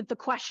I think that the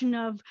question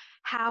of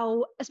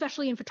how,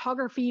 especially in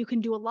photography, you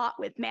can do a lot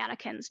with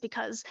mannequins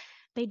because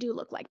they do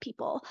look like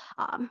people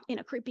in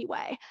a creepy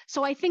way.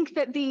 So I think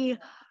that the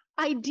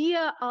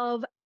idea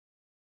of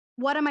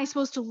what am I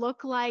supposed to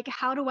look like?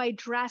 How do I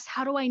dress?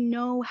 How do I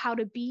know how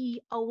to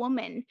be a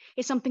woman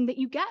is something that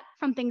you get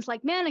from things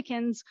like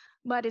mannequins,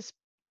 but is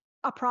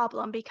a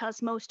problem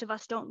because most of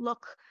us don't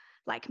look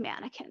like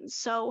mannequins.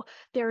 So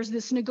there's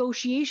this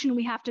negotiation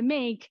we have to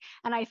make.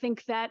 And I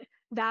think that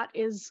that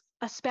is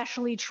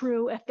especially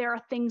true if there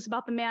are things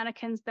about the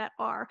mannequins that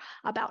are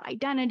about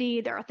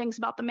identity. There are things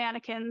about the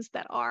mannequins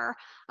that are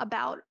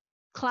about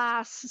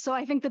class. So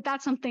I think that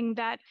that's something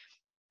that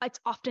it's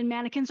often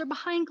mannequins are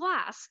behind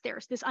glass.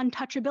 There's this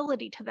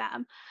untouchability to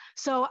them.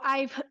 So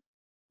I've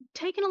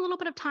taken a little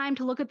bit of time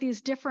to look at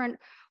these different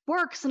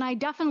works, and I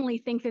definitely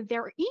think that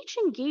they're each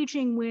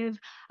engaging with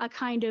a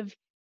kind of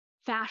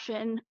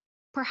fashion,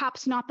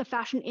 perhaps not the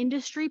fashion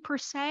industry per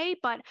se,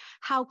 but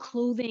how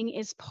clothing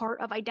is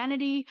part of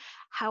identity,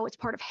 how it's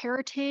part of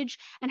heritage,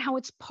 and how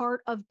it's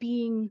part of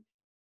being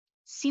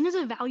seen as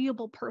a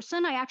valuable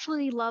person. I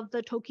actually love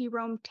the Toki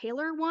Rome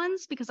Taylor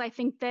ones because I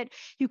think that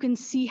you can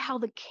see how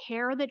the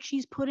care that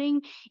she's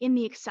putting in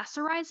the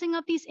accessorizing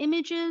of these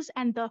images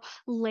and the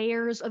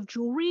layers of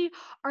jewelry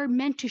are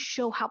meant to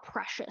show how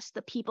precious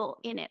the people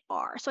in it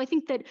are. So I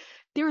think that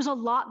there's a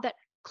lot that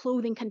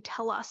clothing can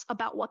tell us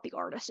about what the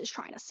artist is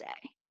trying to say.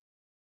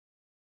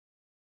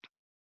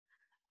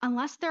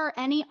 Unless there are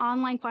any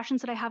online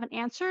questions that I haven't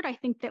answered, I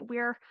think that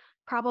we're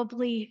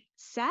probably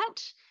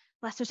set.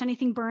 Unless there's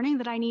anything burning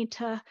that I need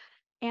to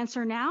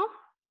answer now.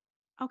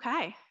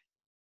 Okay.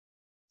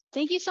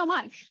 Thank you so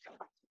much.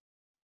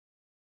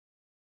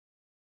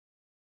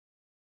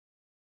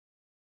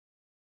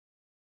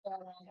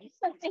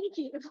 Thank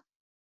you.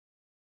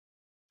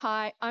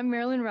 Hi, I'm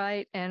Marilyn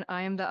Wright, and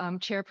I am the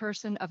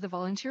chairperson of the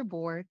volunteer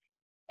board.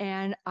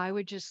 And I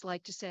would just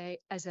like to say,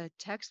 as a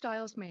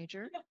textiles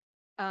major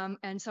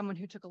and someone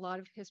who took a lot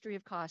of history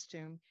of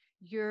costume,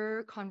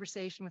 your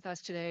conversation with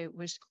us today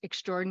was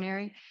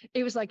extraordinary.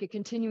 It was like a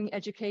continuing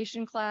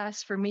education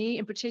class for me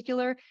in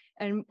particular,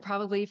 and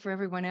probably for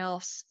everyone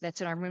else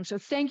that's in our room. So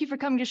thank you for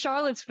coming to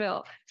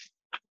Charlottesville.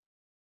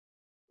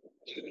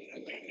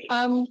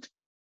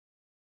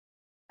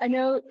 I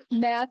know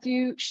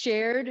Matthew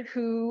shared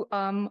who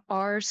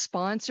our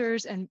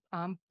sponsors and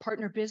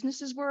partner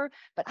businesses were,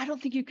 but I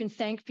don't think you can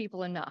thank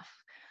people enough.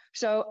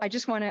 So I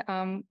just want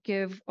to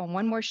give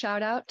one more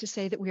shout out to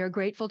say that we are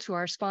grateful to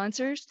our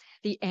sponsors,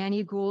 the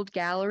Annie Gould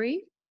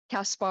Gallery,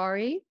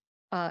 Caspari,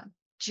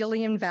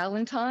 Jillian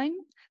Valentine,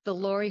 the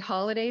Lori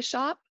Holiday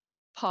Shop,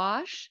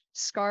 Posh,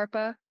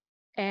 Scarpa,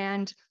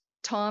 and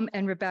Tom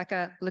and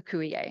Rebecca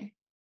Lecuyer.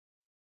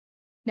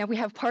 Now we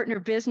have partner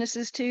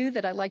businesses too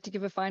that I'd like to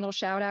give a final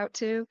shout out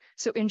to.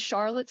 So in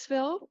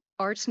Charlottesville,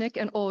 Artsnick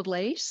and Old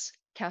Lace,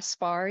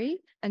 Caspari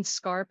and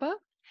Scarpa.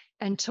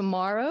 And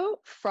tomorrow,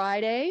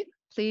 Friday,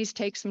 please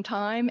take some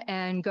time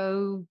and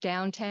go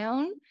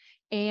downtown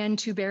and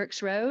to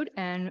Barracks Road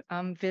and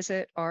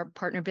visit our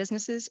partner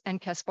businesses.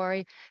 And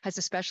Caspari has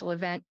a special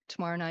event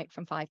tomorrow night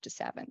from 5 to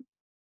 7.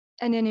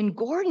 And then in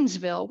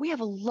Gordonsville, we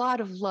have a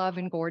lot of love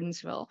in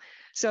Gordonsville.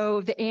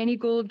 So the Annie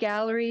Gould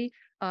Gallery,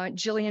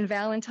 Jillian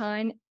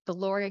Valentine, the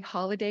Lori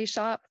Holiday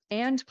Shop,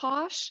 and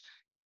Posh.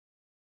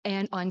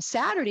 And on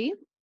Saturday,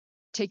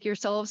 take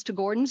yourselves to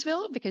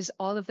Gordonsville because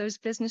all of those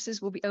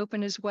businesses will be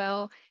open as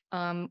well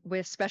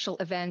with special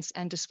events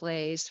and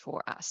displays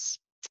for us.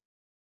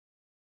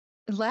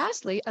 And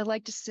lastly, I'd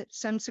like to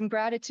send some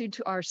gratitude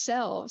to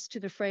ourselves, to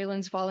the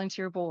Fralin's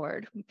Volunteer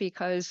Board,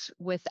 because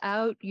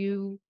without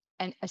you,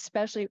 and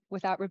especially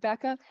without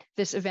Rebecca,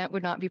 this event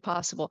would not be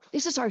possible.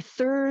 This is our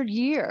 3rd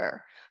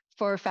year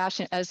for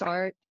Fashion as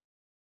Art.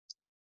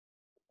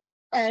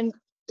 And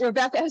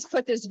Rebecca has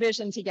put this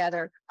vision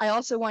together. I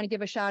also want to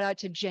give a shout out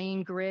to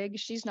Jane Grigg.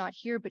 She's not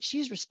here, but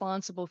she's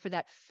responsible for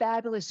that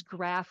fabulous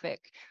graphic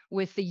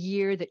with the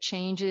year that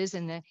changes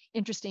and the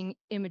interesting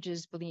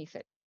images beneath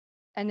it.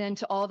 And then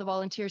to all the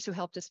volunteers who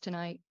helped us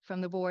tonight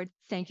from the board,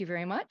 thank you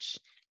very much.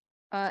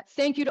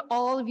 Thank you to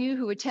all of you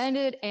who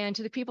attended, and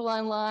to the people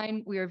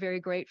online, we are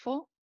very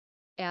grateful.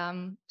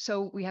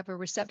 So we have a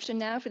reception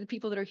now for the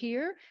people that are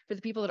here. For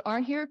the people that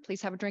aren't here,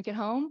 please have a drink at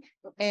home.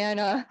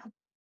 And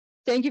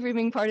thank you for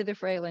being part of the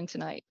Fralin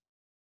tonight.